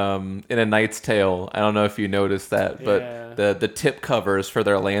in A Knight's Tale? I don't know if you noticed that, but Yeah. the tip covers for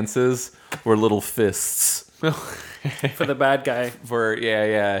their lances were little fists. For the bad guy. For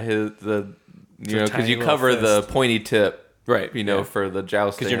his because tiny you little cover the fist. pointy tip. Right, You know, yeah. for the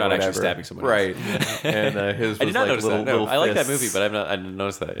jousting. 'Cause you're or not actually whatever. stabbing someone Right. And his was I did not like notice little, that. No, little I like that fists. movie, but I didn't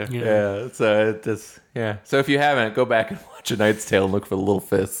notice that. Yeah. Yeah, so it just Yeah. So if you haven't, go back and watch A Knight's Tale and look for the little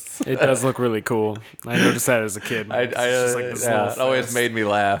fists. It does look really cool. I noticed that as a kid. It's just like this little it always fist. made me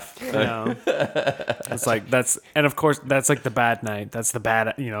laugh. You know? It's like and of course that's like the bad knight. That's the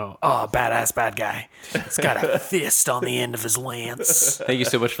bad, badass bad guy. He's got a fist on the end of his lance. Thank you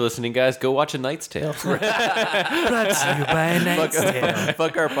so much for listening, guys. Go watch A Knight's Tale. Brought to you by A Knight's Tale.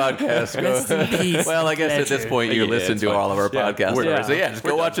 Fuck our podcast. Rest in peace. Well, I guess at this point you Yeah, listen it's to fine. all of our podcasts. we're done. So yeah, just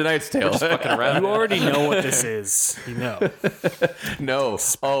go watch A Knight's Tale. Fucking around. You already know what this is. You know. No.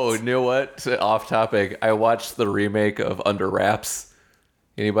 Oh, you know what? Off topic. I watched the remake of Under Wraps.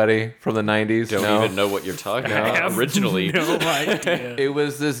 Anybody from the 90s? Don't No. even know what you're talking I about. have Originally, no idea. It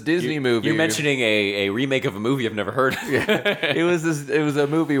was this Disney movie. you're mentioning a remake of a movie I've never heard. It was a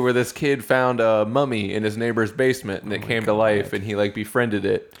movie where this kid found a mummy in his neighbor's basement and it came to life and he like befriended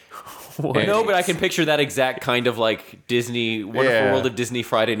it. What? No, but I can picture that exact kind of like Disney, Wonderful Yeah. World of Disney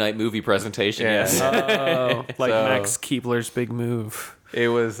Friday night movie presentation. Yeah. Yes. Oh, like So- Max Keebler's Big Move. It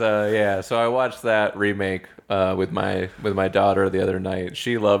was so I watched that remake with my daughter the other night.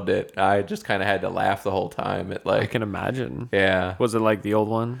 She loved it. I just kind of had to laugh the whole time. It I like can imagine. yeah. Was it like the old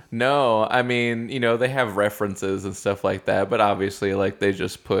one? No, I mean, they have references and stuff like that, but obviously like they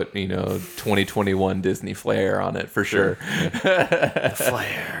just put, 2021 Disney flair on it for sure. The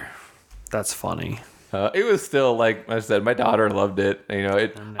Flair. That's funny. It was still like I said, my daughter loved it.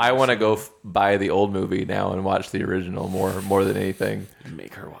 I want to go buy the old movie now and watch the original more than anything.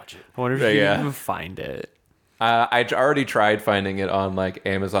 Make her watch it. I wonder if you Yeah. can even find it. I already tried finding it on like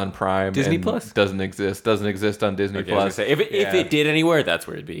Amazon Prime. Disney and Plus? doesn't exist on Disney Okay, I was Plus. gonna say, if it did anywhere, that's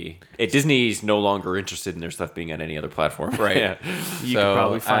where it'd be. Disney's no longer interested in their stuff being on any other platform. Right. Yeah. You So, could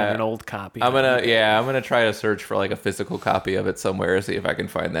probably find I- an old copy. I'm gonna try to search for like a physical copy of it somewhere, see if I can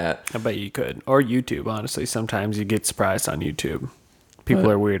find that. I bet you could. Or YouTube, honestly. Sometimes you get surprised on YouTube.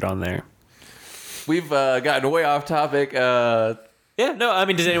 People are weird on there. We've gotten way off topic. Yeah, no, I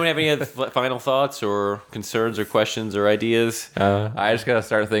mean, does anyone have any other final thoughts or concerns or questions or ideas? I just gotta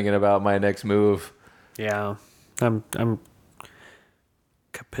start thinking about my next move. Yeah. I'm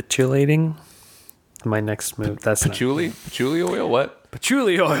capitulating. My next move. That's not- Patchouli oil? What?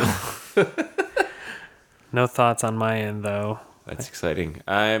 patchouli oil. No thoughts on my end though. That's exciting.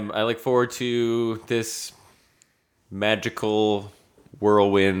 I look forward to this magical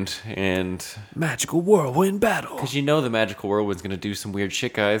whirlwind, and Magical whirlwind battle. because the magical whirlwind's gonna do some weird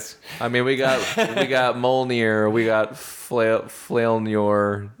shit, guys. I mean, we got Molnir, we got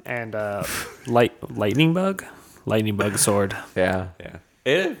Flailnor. And lightning bug sword. Yeah.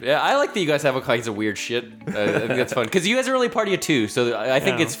 Yeah, I like that you guys have all kinds of weird shit. I think that's fun because you guys are really party of two, so I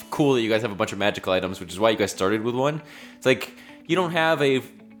think Yeah. it's cool that you guys have a bunch of magical items, which is why you guys started with one. It's like you don't have a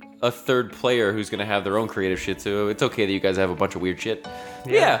third player who's gonna have their own creative shit, so it's okay that you guys have a bunch of weird shit.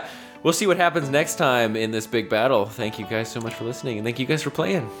 Yeah, we'll see what happens next time in this big battle. Thank you guys so much for listening, and thank you guys for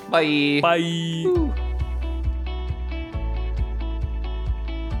playing. Bye. Bye.